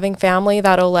like having family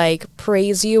that'll like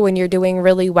praise you when you're doing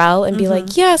really well and be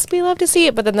like, yes, we love to see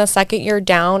it. But then the second you're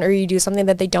down or you do something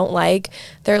that they don't like,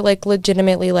 they're like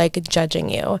legitimately like judging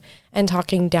you and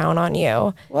talking down on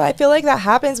you. Well, I feel like that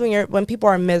happens when people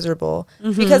are miserable.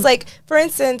 Because like, for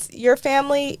instance, your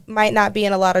family might not be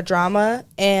in a lot of drama,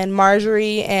 and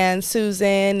Marjorie and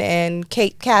Susan and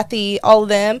Kathy, all of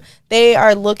them, they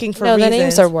are looking for reasons. The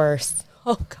names are worse.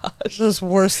 Oh gosh. Just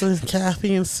worse than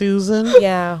Kathy and Susan.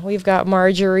 Yeah, we've got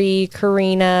Marjorie,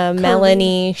 Karina,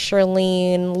 Melanie,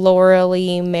 Charlene,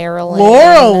 Lauralee, Marilyn.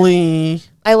 Lauralee.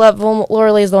 I love, well,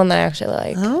 Lauralee is the one that I actually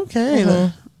like.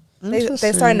 Okay. They're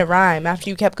starting to rhyme. After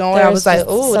you kept going, I There's was like, just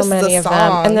oh, so this many is a of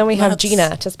them. song. And then we have That's-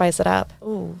 Gina to spice it up.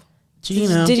 Ooh.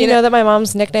 Gina. Did you know that my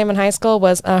mom's nickname in high school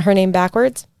was her name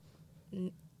backwards?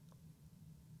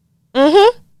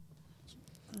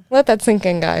 Let that sink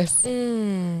in, guys.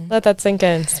 Let that sink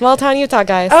in. Small town Utah,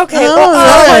 guys. Okay,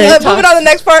 right. moving on to the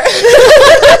next part.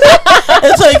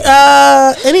 It's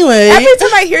like, anyway. Every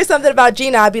time I hear something about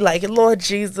Gina, I'd be like, Lord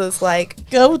Jesus, like,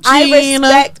 Go Gina. I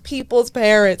respect people's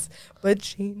parents, but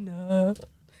Gina,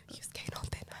 you skate on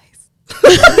thin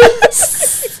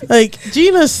ice. Like,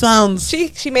 Gina sounds.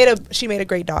 She made a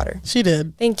great daughter. She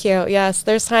did. Thank you. Yes,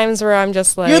 there's times where I'm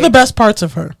just like, You're the best parts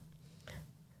of her.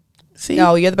 See?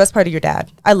 No, you're the best part of your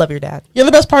dad. I love your dad. You're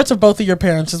the best parts of both of your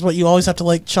parents is what you always have to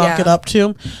like chalk Yeah. it up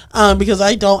to. Because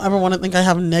I don't ever want to think I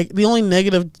have the only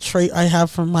negative trait I have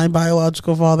from my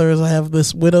biological father is I have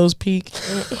this widow's peak.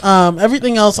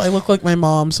 Everything else I look like my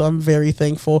mom, so I'm very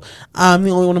thankful. I'm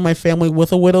the only one in my family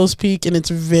with a widow's peak, and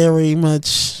it's very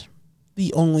much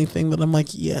the only thing that I'm like,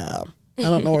 yeah, I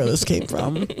don't know where this came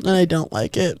from, and I don't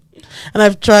like it. And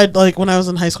I've tried, like, when I was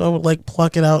in high school, I would like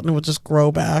pluck it out and it would just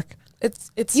grow back.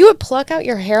 It's you would pluck out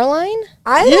your hairline?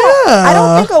 I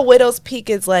don't think a widow's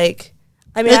peak is like,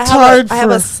 I mean, It's I hard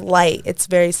have a for- slight. It's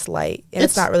very slight, and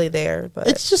it's It's- not really there. But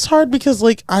It's just hard because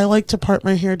like I like to part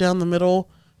my hair down the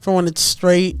middle for when it's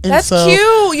straight, and that's so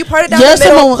cute. You part it down Yes, the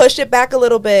middle, I'm push it back a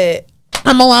little bit.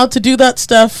 I'm allowed to do that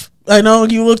stuff. I know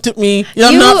you looked at me.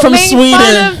 I'm you not from made Sweden.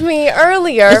 fun of me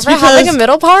earlier It's for having a because-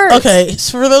 middle part. Okay,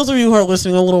 so for those of you who are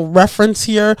listening, a little reference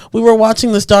here. We were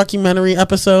watching this documentary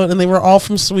episode, and they were all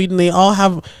from Sweden. They all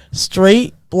have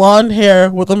straight blonde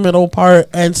hair with a middle part,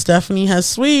 and Stephanie has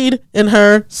Swede in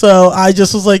her. So I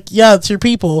just was like, yeah, it's your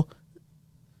people.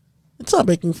 It's not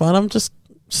making fun. I'm just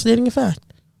stating a fact.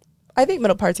 I think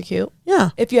middle parts are cute Yeah,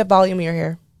 if you have volume in your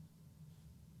hair.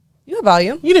 You have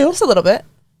volume. you do. Just a little bit.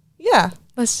 Yeah.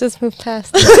 Let's just move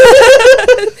past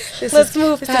Let's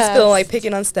move This is past. feeling like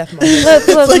picking on Steph. moment. Let's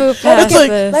like- move it's past like-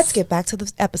 this. Let's get back to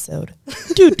the episode.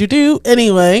 do.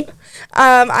 Anyway.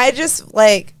 I just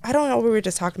like I don't know what we were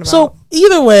just talking about. So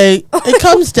either way, it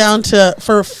comes down to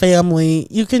for family.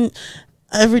 You can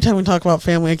every time we talk about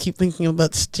family, I keep thinking of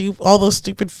that all those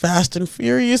stupid Fast and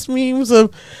Furious memes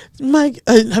of Mike.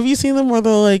 Have you seen them where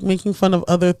they're like making fun of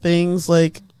other things,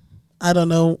 like I don't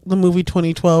know, the movie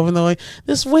 2012, and they're like,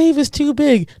 "This wave is too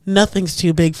big. Nothing's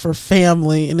too big for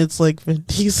family," and it's like Vin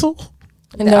Diesel.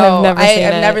 No, I've never seen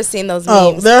I've it. never seen those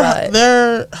Oh, memes.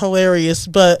 they're hilarious,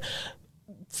 but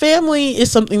family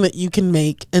is something that you can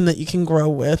make and that you can grow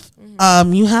with.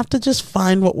 You have to just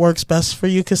find what works best for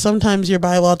you, because sometimes your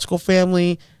biological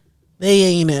family, they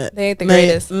ain't it. They ain't the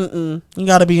greatest. You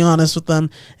got to be honest with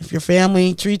them. If your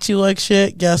family treats you like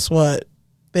shit, guess what?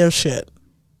 They're shit.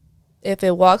 If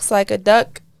it walks like a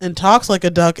duck, And talks like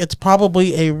a duck, it's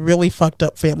probably a really fucked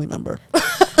up family member.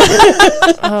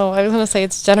 Oh, I was going to say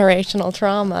it's generational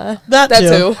trauma. That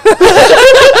too.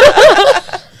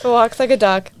 If it walks like a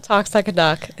duck, talks like a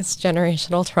duck, it's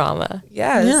generational trauma.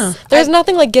 Yes. Yeah. There's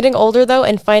nothing like getting older, though,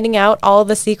 and finding out all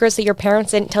the secrets that your parents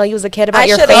didn't tell you as a kid about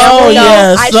your should've- family. Oh,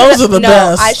 yes. I Those should've- are the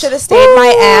best. I should have stayed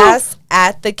my ass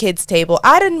at the kids' table.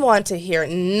 I didn't want to hear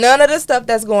none of the stuff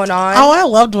that's going on. Oh, I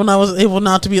loved when I was able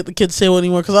not to be at the kids' table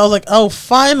anymore, because I was like, oh,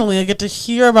 finally, I get to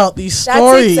hear about these That's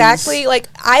stories. exactly like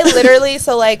I literally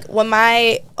so like when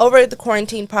over the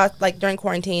quarantine like during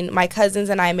quarantine, my cousins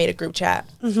and I made a group chat,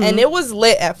 and it was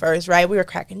lit at first, right? We were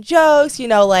cracking jokes,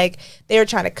 like they were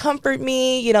trying to comfort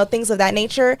me, things of that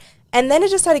nature, and then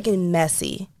it just started getting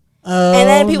messy. And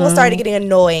then people started getting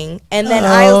annoying. And then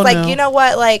I was like, no. you know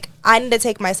what? Like, I need to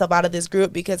take myself out of this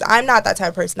group because I'm not that type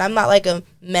of person. I'm not like a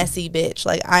messy bitch.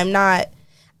 Like, I'm not.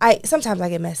 Sometimes I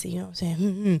get messy, you know what I'm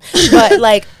saying? But,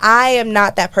 like, I am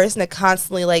not that person to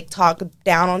constantly, like, talk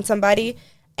down on somebody.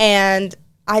 And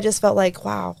I just felt like,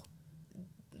 wow,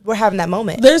 we're having that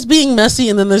moment. There's being messy,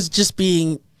 and then there's just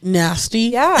being nasty.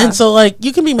 Yeah. And so, like,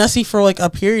 you can be messy for, like,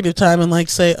 a period of time and, like,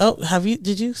 say, oh,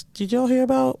 did y'all hear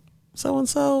about so and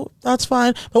so, that's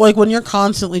fine. But like when you're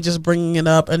constantly just bringing it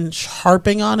up and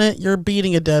harping on it, you're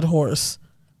beating a dead horse.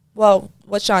 Well,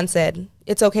 what Sean said,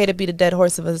 it's okay to beat a dead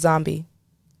horse of a zombie.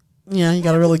 Yeah, you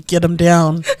got to really get them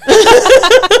down.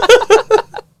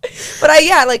 But I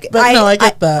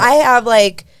get that. I have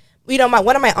like, you know,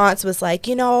 one of my aunts was like,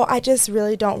 you know, I just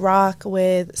really don't rock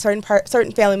with certain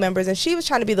family members, and she was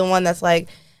trying to be the one that's like,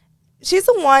 she's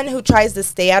the one who tries to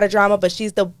stay out of drama, but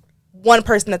she's the one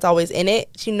person that's always in it.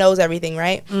 She knows everything,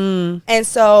 right? And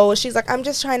so she's like, I'm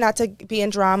just trying not to be in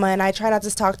drama, and I try not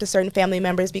to talk to certain family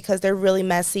members because they're really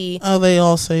messy. Oh, they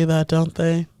all say that, don't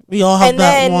they? We all have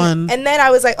that one. And then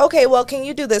I was like, okay, well, can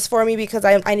you do this for me? Because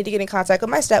I need to get in contact with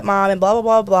my stepmom and blah, blah,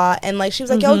 blah, blah. And like, she was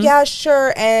like, oh, yeah,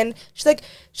 sure. And she's like,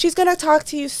 she's going to talk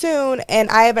to you soon. And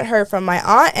I haven't heard from my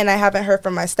aunt, and I haven't heard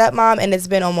from my stepmom. And it's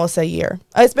been almost a year.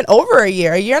 It's been over a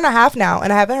year and a half now.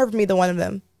 And I haven't heard from either one of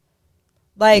them.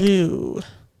 Like, Ew.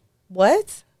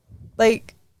 What?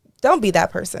 Like, don't be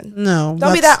that person. No.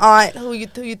 Don't be that aunt who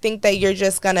you think that you're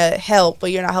just going to help,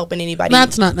 but you're not helping anybody.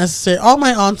 That's not necessary. All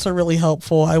my aunts are really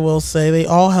helpful, I will say. They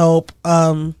all help.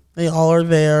 They all are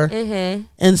there. Mm-hmm.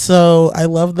 And so I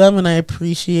love them and I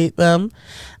appreciate them.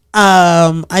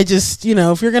 I just, you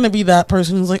know, if you're going to be that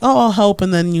person who's like, oh, I'll help,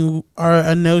 and then you are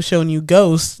a no-show and you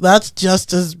ghost, that's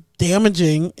just as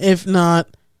damaging, if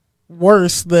not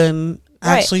worse, than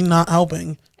actually not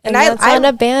helping. And that's an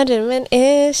abandonment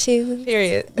issue.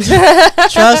 Period.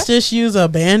 Trust issues,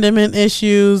 abandonment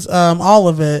issues, all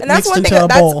of it. And that's one thing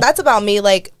that's about me.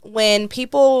 Like, when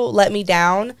people let me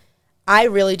down, I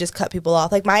really just cut people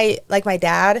off. Like my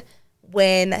dad,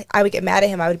 when I would get mad at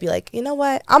him, I would be like, you know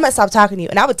what? I'm gonna stop talking to you.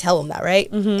 And I would tell him that,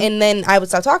 right? Mm-hmm. And then I would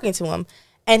stop talking to him.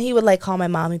 And he would like call my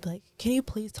mom. He'd be like, can you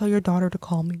please tell your daughter to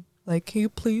call me? Like, can you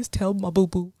please tell my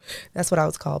boo-boo? That's what I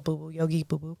was called, boo-boo, Yogi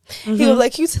boo-boo. Mm-hmm. He was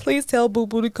like, can you please tell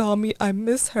boo-boo to call me? I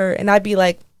miss her. And I'd be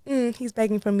like, he's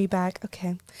begging for me back.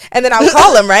 Okay. And then I would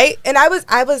call him, right? And I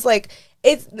was like,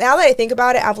 it's now that I think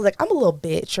about it, I was like, I'm a little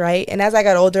bitch, right? And as I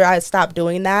got older, I stopped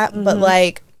doing that. Mm-hmm. But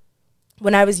like,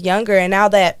 when I was younger, and now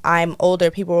that I'm older,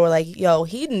 people were like, yo,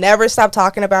 he never stopped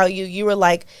talking about you. You were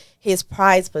like his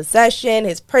prized possession,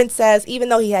 his princess. Even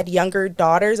though he had younger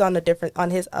daughters on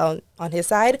his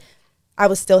side, I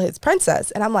was still his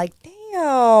princess. And I'm like,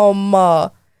 damn,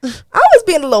 I was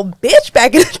being a little bitch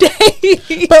back in the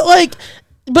day.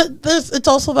 But it's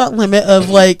also that limit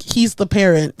of like, he's the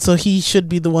parent, so he should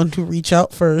be the one to reach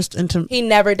out first. And he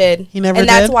never did. He never did. And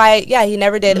that's why, yeah, he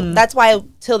never did. That's why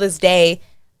till this day,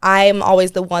 I'm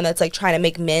always the one that's like trying to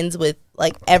make amends with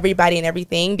like everybody and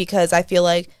everything, because I feel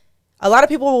like a lot of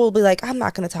people will be like, I'm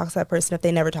not going to talk to that person if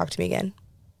they never talk to me again.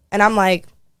 And I'm like,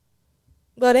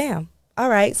 well, damn. All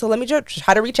right. So let me just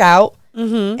try to reach out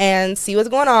and see what's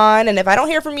going on. And if I don't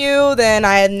hear from you, then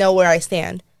I know where I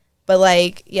stand. But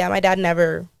like, yeah, my dad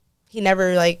never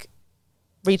like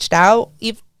reached out.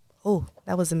 Oh,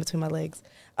 that was in between my legs.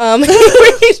 He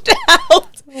reached out.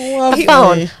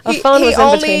 A phone was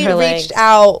in between her legs. He reached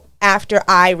out after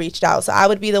I reached out. So I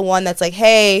would be the one that's like,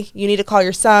 hey, you need to call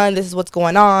your son. This is what's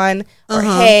going on. Or,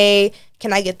 hey,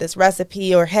 can I get this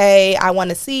recipe? Or, hey, I want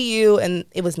to see you. And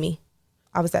it was me.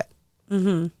 I was that.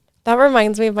 Mm-hmm. That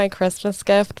reminds me of my Christmas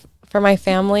gift for my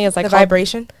family. Is like the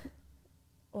vibration?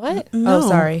 What? No. Oh,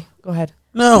 sorry. Go ahead.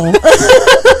 No.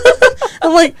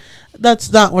 I'm like,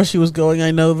 that's not where she was going.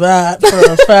 I know that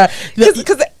for a fact.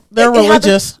 Because they're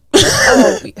religious.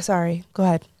 Oh, sorry. Go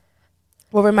ahead.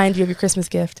 What reminds you of your Christmas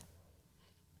gift?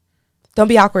 Don't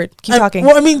be awkward. Keep talking.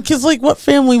 Well, I mean, because like, what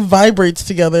family vibrates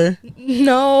together?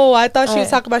 No, I thought she was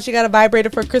talking about she got a vibrator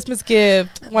for a Christmas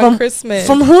gift. Christmas.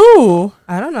 From who?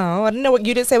 I don't know. I didn't know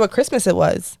you didn't say what Christmas it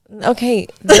was. Okay,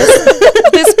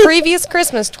 this previous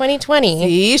Christmas, 2020.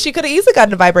 See, she could have easily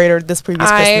gotten a vibrator this previous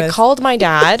Christmas. I called my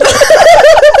dad.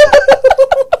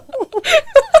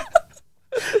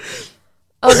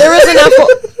 Oh,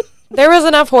 there was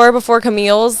enough horror before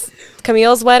Camille's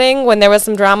wedding when there was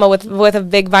some drama with a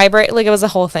big vibrate. Like, it was a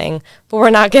whole thing, but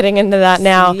we're not getting into that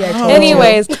now.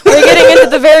 Anyways, we're getting into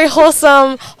the very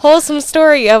wholesome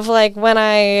story of like when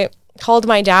I called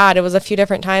my dad. It was a few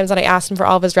different times that I asked him for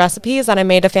all of his recipes, and I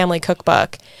made a family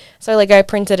cookbook. So like I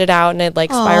printed it out and it like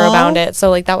spiral bound it.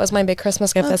 So like that was my big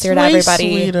Christmas gift this year to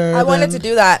everybody. I wanted to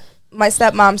do that. My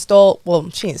stepmom stole, well,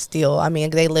 she didn't steal. I mean,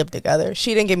 they lived together.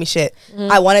 She didn't give me shit.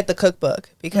 I wanted the cookbook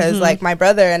because, like, my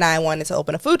brother and I wanted to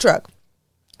open a food truck.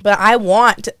 But I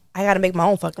got to make my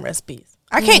own fucking recipes.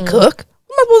 I can't cook.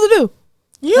 What am I supposed to do?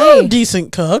 You're a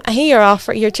decent cook. I hear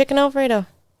your chicken Alfredo.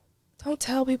 Don't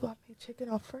tell people I made chicken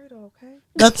Alfredo, okay?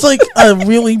 That's, like, a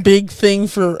really big thing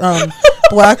for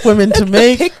black women to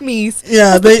make. Pick-me's.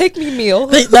 Yeah, That's the pick-me meal.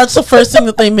 That's the first thing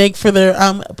that they make for their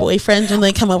boyfriends when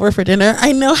they come over for dinner.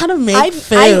 I know how to make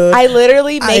food. I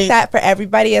literally make that for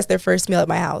everybody as their first meal at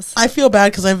my house. I feel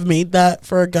bad because I've made that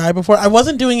for a guy before. I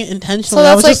wasn't doing it intentionally. So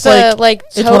I that's was like just the like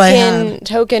it's what I had.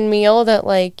 token meal that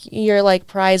like your like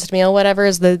prized meal, whatever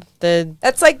is the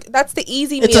That's the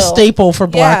easy It's meal. a staple for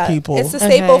black people. It's a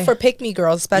staple Okay. for pick-me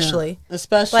girls, especially. Yeah,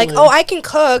 especially Like, oh, I can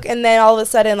cook, and then all of a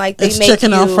sudden, like, they It's make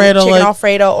chicken you Alfredo, chicken like-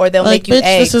 Alfredo, or they'll like, make you bitch,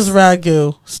 eggs. this is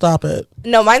ragu. Stop it.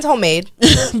 No, mine's homemade.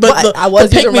 But I was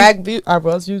the using pick-me- ragu. I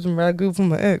was using ragu for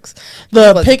my ex. The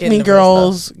wasn't pick getting me the real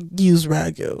girls use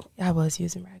ragu. I was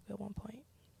using ragu at one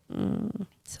point.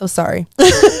 So sorry.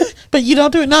 But you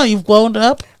don't do it now. You've glowed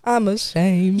up. I'm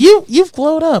ashamed. You've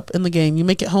glowed up in the game. You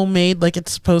make it homemade like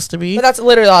it's supposed to be. But that's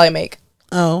literally all I make.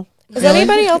 Oh. Is really?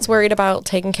 anybody else worried about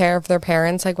taking care of their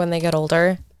parents like when they get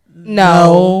older?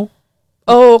 No.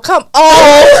 Oh, come on.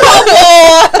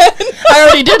 I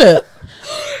already did it.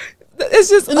 It's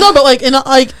just No, but like,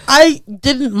 I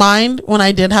didn't mind when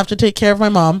I did have to take care of my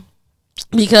mom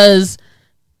because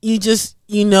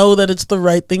you know that it's the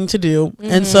right thing to do,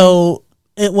 and so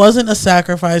it wasn't a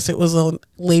sacrifice; it was a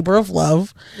labor of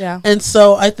love. Yeah. And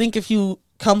so I think if you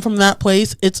come from that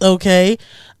place, it's okay.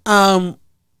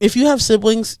 If you have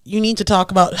siblings, you need to talk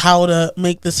about how to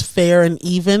make this fair and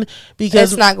even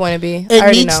because it's not going to be. I it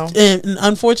already needs, know. and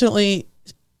unfortunately,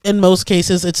 in most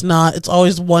cases, it's not. It's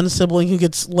always one sibling who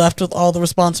gets left with all the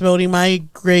responsibility. My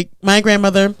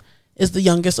grandmother is the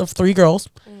youngest of 3 girls.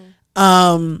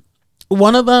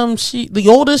 One of them, the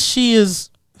oldest, she's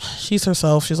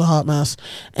herself. She's a hot mess.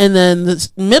 And then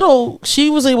the middle, she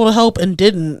was able to help and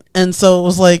didn't. And so it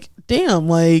was like, damn,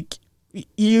 like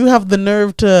you have the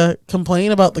nerve to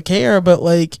complain about the care, but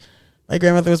like my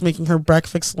grandmother was making her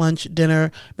breakfast, lunch,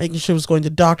 dinner, making sure she was going to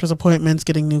doctor's appointments,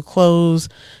 getting new clothes,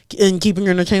 and keeping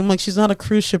her entertained. Like, she's not a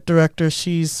cruise ship director.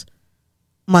 She's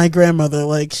my grandmother.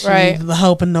 Like, she needed the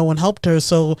help and no one helped her.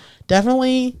 So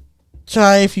definitely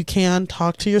try, if you can,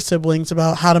 talk to your siblings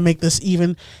about how to make this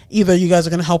even. Either you guys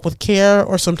are going to help with care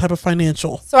or some type of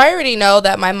financial. So I already know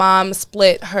that my mom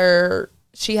split her.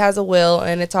 She has a will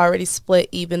and it's already split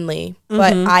evenly,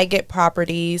 but I get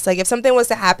properties. Like if something was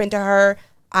to happen to her,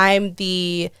 I'm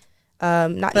the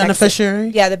not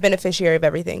Beneficiary? the beneficiary of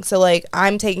everything. So like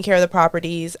I'm taking care of the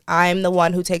properties. I'm the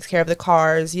one who takes care of the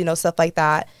cars, stuff like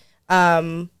that.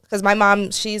 Because my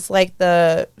mom, she's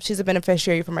a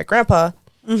beneficiary for my grandpa,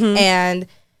 and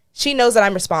she knows that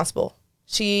I'm responsible.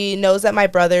 She knows that my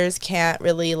brothers can't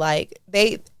really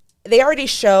they already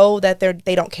show that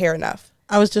they don't care enough.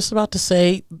 I was just about to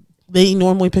say, they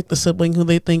normally pick the sibling who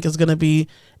they think is going to be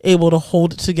able to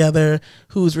hold it together,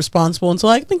 who's responsible. And so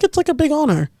I think it's like a big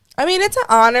honor. I mean, it's an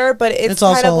honor, but it's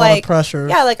also kind of a lot of pressure.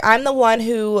 Yeah, like I'm the one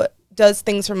who does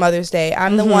things for Mother's Day.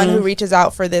 I'm the one who reaches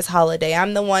out for this holiday.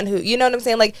 I'm the one who, you know what I'm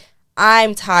saying? Like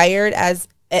I'm tired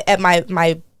at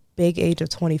my big age of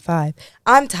 25.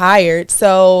 I'm tired.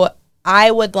 So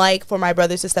I would like for my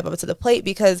brothers to step up to the plate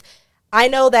because I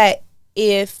know that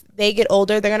if they get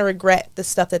older, they're going to regret the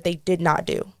stuff that they did not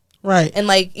do. Right. And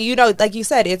like you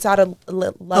said, it's out of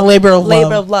love, a labor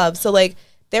of love. So like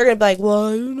they're going to be like,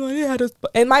 well, I had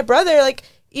and my brother, like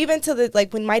even to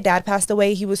when my dad passed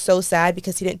away, he was so sad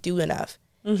because he didn't do enough.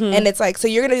 And it's like, so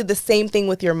you're going to do the same thing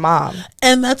with your mom.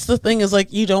 And that's the thing is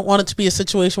like, you don't want it to be a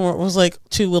situation where it was like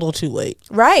too little too late.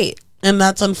 Right. And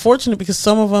that's unfortunate because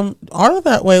some of them are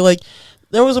that way. Like,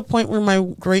 there was a point where my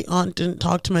great aunt didn't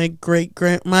talk to my great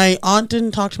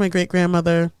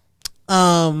grandmother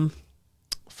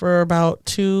for about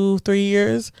 2-3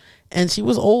 years, and she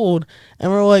was old,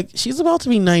 and we're like, she's about to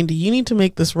be 90. You need to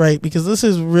make this right because this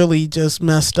is really just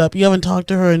messed up. You haven't talked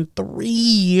to her in 3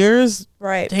 years.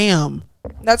 Right. Damn.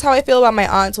 That's how I feel about my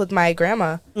aunts with my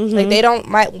grandma. Like they don't,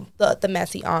 the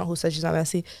messy aunt who says she's not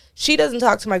messy, she doesn't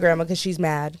talk to my grandma because she's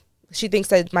mad. She thinks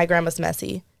that my grandma's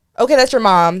messy. Okay, that's your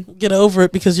mom. Get over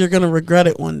it because you're going to regret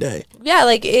it one day. Yeah,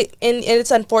 like and it's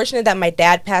unfortunate that my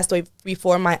dad passed away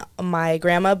before my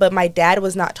grandma, but my dad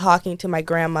was not talking to my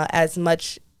grandma as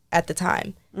much at the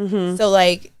time. So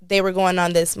like they were going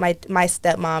on this, my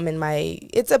stepmom and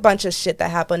it's a bunch of shit that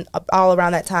happened all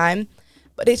around that time.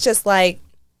 But it's just like,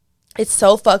 it's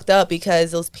so fucked up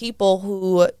because those people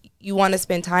who you want to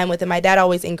spend time with, and my dad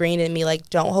always ingrained in me, like,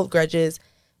 don't hold grudges.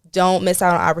 Don't miss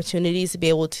out on opportunities to be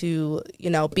able to,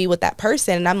 be with that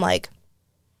person. And I'm like,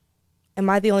 am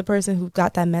I the only person who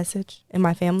got that message in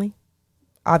my family?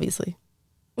 Obviously.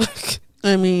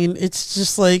 I mean, it's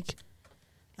just like,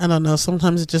 I don't know.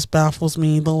 Sometimes it just baffles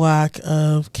me, the lack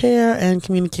of care and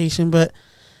communication, but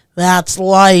that's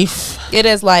life. It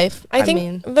is life. I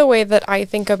think the way that I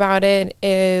think about it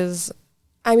is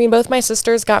I mean, both my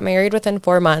sisters got married within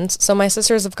 4 months. So my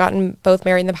sisters have gotten both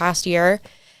married in the past year.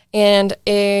 And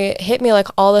it hit me like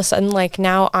all of a sudden, like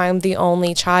now I'm the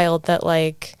only child that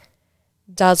like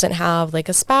doesn't have like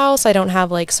a spouse. I don't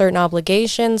have like certain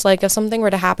obligations. Like if something were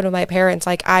to happen to my parents,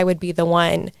 like I would be the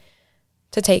one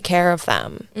to take care of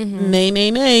them.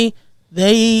 Nay.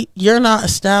 You're not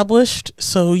established.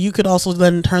 So you could also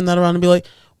then turn that around and be like,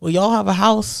 well, y'all have a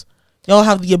house. Y'all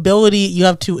have the ability. You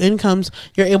have 2 incomes.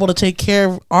 You're able to take care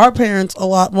of our parents a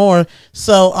lot more.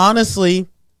 So honestly,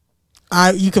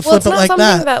 you could flip it like that. It's not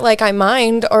something that like I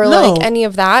mind or No. like any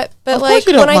of that. But Of like course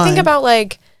you don't when I think mind. about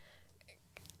like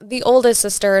the oldest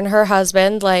sister and her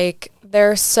husband, like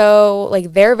they're so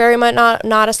like they're very much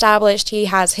not established. He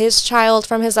has his child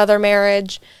from his other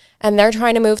marriage, and they're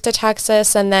trying to move to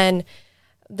Texas. And then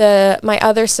my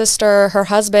other sister, her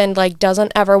husband, like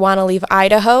doesn't ever want to leave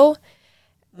Idaho,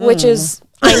 which is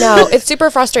I know it's super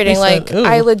frustrating. He said, Like "Ooh."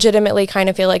 I legitimately kind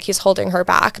of feel like he's holding her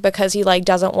back because he like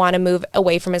doesn't want to move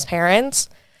away from his parents.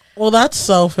 Well, that's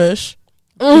selfish.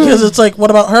 Because it's like, what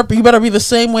about her? You better be the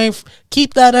same way.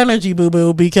 Keep that energy,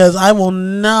 boo-boo, because I will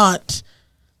not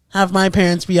have my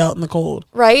parents be out in the cold.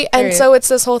 Right. And Period. so it's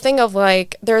this whole thing of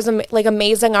like, there's like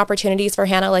amazing opportunities for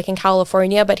Hannah, like in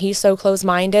California, but he's so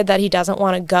close-minded that he doesn't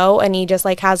want to go. And he just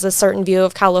like has a certain view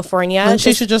of California. And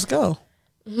she should just go.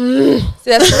 See,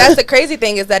 that's the crazy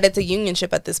thing is that it's a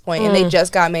unionship at this point, and they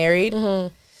just got married.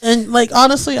 And like,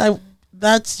 honestly,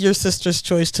 that's your sister's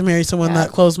choice to marry someone that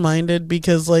close-minded,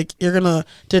 because like you're gonna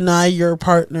deny your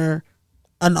partner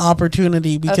an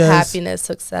opportunity Of because happiness,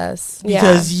 success.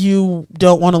 you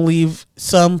don't want to leave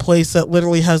some place that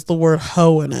literally has the word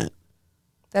hoe in it.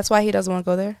 That's why he doesn't want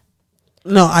to go there.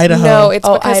 No, Idaho. No, it's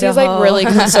Oh, because he's Idaho. like really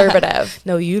conservative.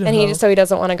 No, you don't. And he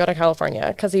doesn't want to go to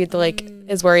California because he like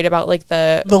is worried about like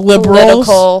the liberals?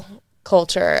 political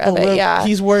culture of it. Yeah.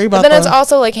 He's worried But about then it's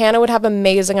also like Hannah would have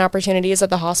amazing opportunities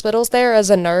at the hospitals there as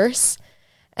a nurse.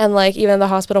 And like even the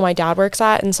hospital my dad works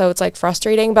at. And so it's like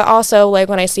frustrating. But also like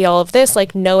when I see all of this,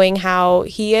 like knowing how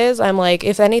he is, I'm like,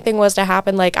 if anything was to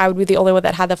happen, like I would be the only one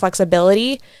that had the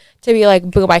flexibility to be like,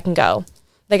 boom, I can go.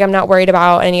 Like I'm not worried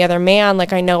about any other man.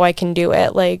 Like I know I can do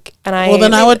it. Like, and I. Well,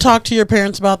 then I would talk to your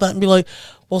parents about that and be like,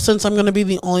 well, since I'm going to be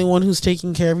the only one who's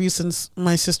taking care of you, since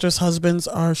my sister's husbands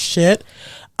are shit,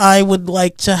 I would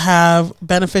like to have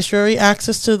beneficiary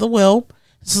access to the will.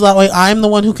 So that way I'm the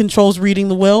one who controls reading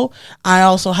the will. I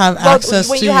also have access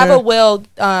when to you have a will,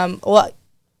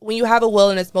 when you have a will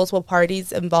and it's multiple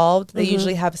parties involved, they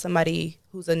usually have somebody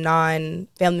who's a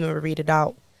non-family member read it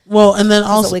out. Well, and then It's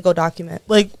a also legal document.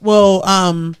 like, well,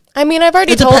 I mean, I've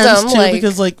already it told depends him too, like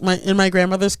because like in my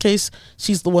grandmother's case,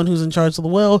 she's the one who's in charge of the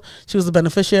will. She was the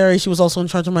beneficiary. She was also in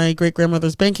charge of my great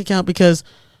grandmother's bank account because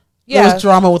there was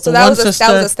drama with so the that one was sister.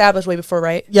 that was established way before,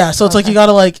 right? Yeah, so it's like you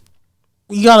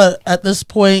gotta at this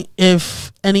point,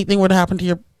 if anything were to happen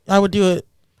to I would do it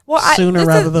sooner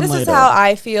rather than later. This is how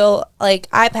I feel. Like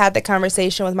I've had the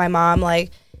conversation with my mom.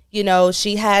 Like, you know,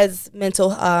 she has mental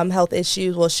health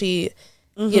issues. Well, she,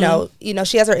 you know,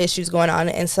 she has her issues going on,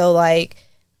 and so like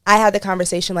I had the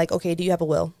conversation. Like, okay, do you have a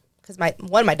will? Because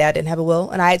my dad didn't have a will,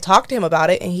 and I talked to him about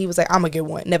it, and he was like, I'm gonna get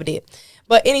one. Never did.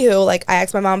 But anywho, like I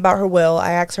asked my mom about her will.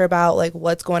 I asked her about like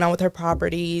what's going on with her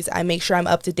properties. I make sure I'm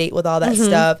up to date with all that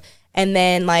stuff. And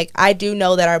then like I do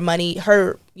know that our money,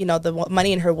 the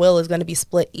money in her will is going to be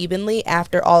split evenly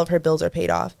after all of her bills are paid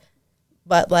off.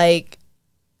 But like,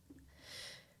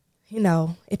 you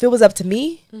know, if it was up to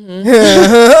me, and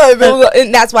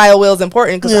that's why a will is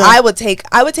important, because I would take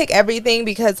everything,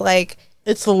 because like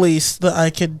it's the least that I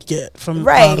could get from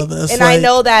right. out of this. And like, I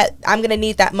know that I'm gonna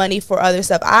need that money for other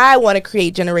stuff. I want to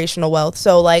create generational wealth,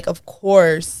 so like of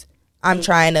course I'm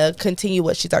trying to continue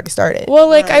what she's already started. Well,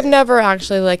 like I've never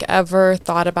actually like ever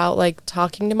thought about like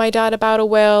talking to my dad about a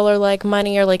will or like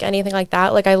money or like anything like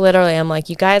that. Like I literally am like,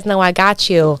 you guys know I got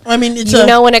you. I mean, it's you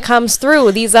know when it comes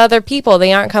through, these other people,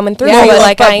 they aren't coming through Yeah, but but-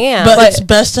 like I am. but it's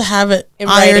best to have it In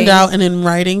ironed writing. out and in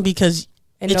writing, because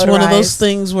And it's one of those notarized.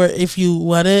 things where if you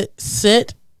let it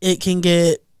sit, it can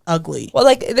get ugly. Well,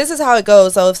 like this is how it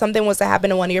goes. So if something was to happen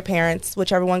to one of your parents,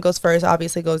 whichever one goes first,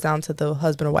 obviously goes down to the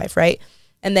husband or wife, right?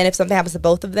 And then if something happens to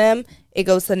both of them, it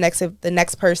goes to the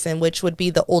next person, which would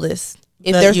be the oldest.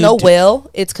 If That there's you no do-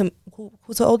 will, it's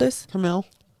who's the oldest? Camille.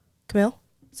 Camille.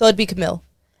 So it'd be Camille.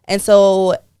 And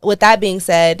so with that being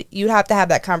said, you'd have to have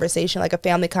that conversation, like a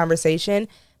family conversation,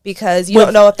 because you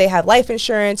don't know if they have life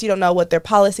insurance, you don't know what their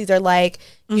policies are like,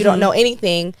 you don't know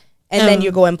anything, and then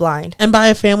you're going blind. And by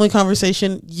a family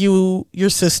conversation, your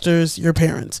sisters, your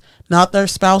parents, not their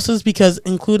spouses, because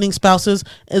including spouses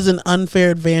is an unfair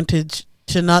advantage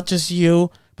to not just you,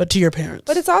 but to your parents.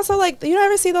 But it's also like, you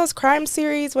ever see those crime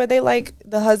series where they like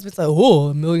the husband's like,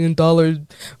 oh, $1 million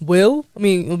will? I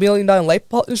mean, $1 million life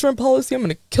insurance policy. I'm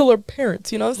gonna kill her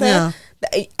parents. You know what I'm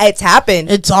saying? It's happened.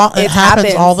 It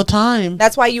happens all the time.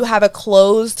 That's why you have a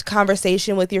closed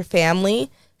conversation with your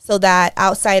family so that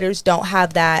outsiders don't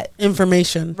have that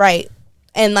information. Right.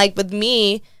 And like with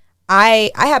me,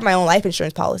 I have my own life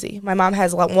insurance policy. My mom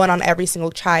has one on every single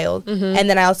child, and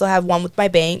then I also have one with my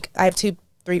bank. I have two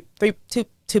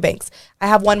banks. I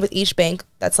have one with each bank.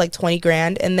 That's like 20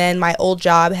 grand. And then my old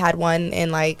job had one,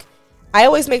 and like I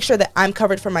always make sure that I'm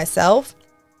covered for myself,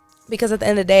 because at the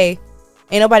end of the day,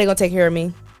 ain't nobody gonna take care of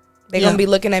me. They're gonna be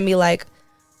looking at me like,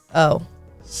 oh,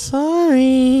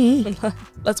 sorry.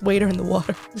 Let's wait her in the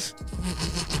water.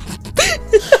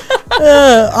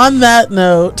 On that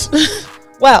note.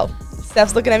 Well,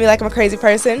 Steph's looking at me like I'm a crazy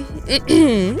person.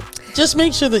 Just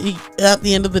make sure that you, at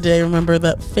the end of the day, remember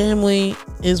that family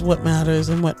is what matters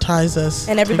and what ties us.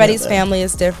 And everybody's together. family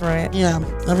is different. Yeah,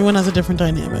 everyone has a different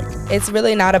dynamic. It's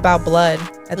really not about blood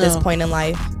at this point in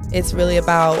life. It's really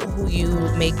about who you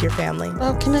make your family.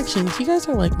 About connections. You guys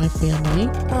are like my family.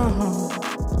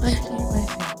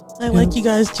 I like you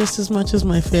guys just as much as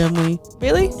my family.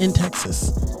 Really? In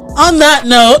Texas. On that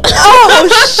note. Oh,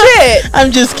 shit.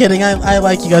 I'm just kidding. I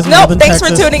like you guys more than thanks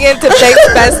Texas. for tuning in to Thanks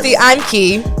Bestie. I'm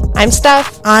Key. I'm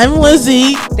Steph. I'm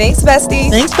Lizzie. Thanks, Bestie.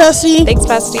 Thanks, Bestie. Thanks,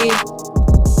 bestie.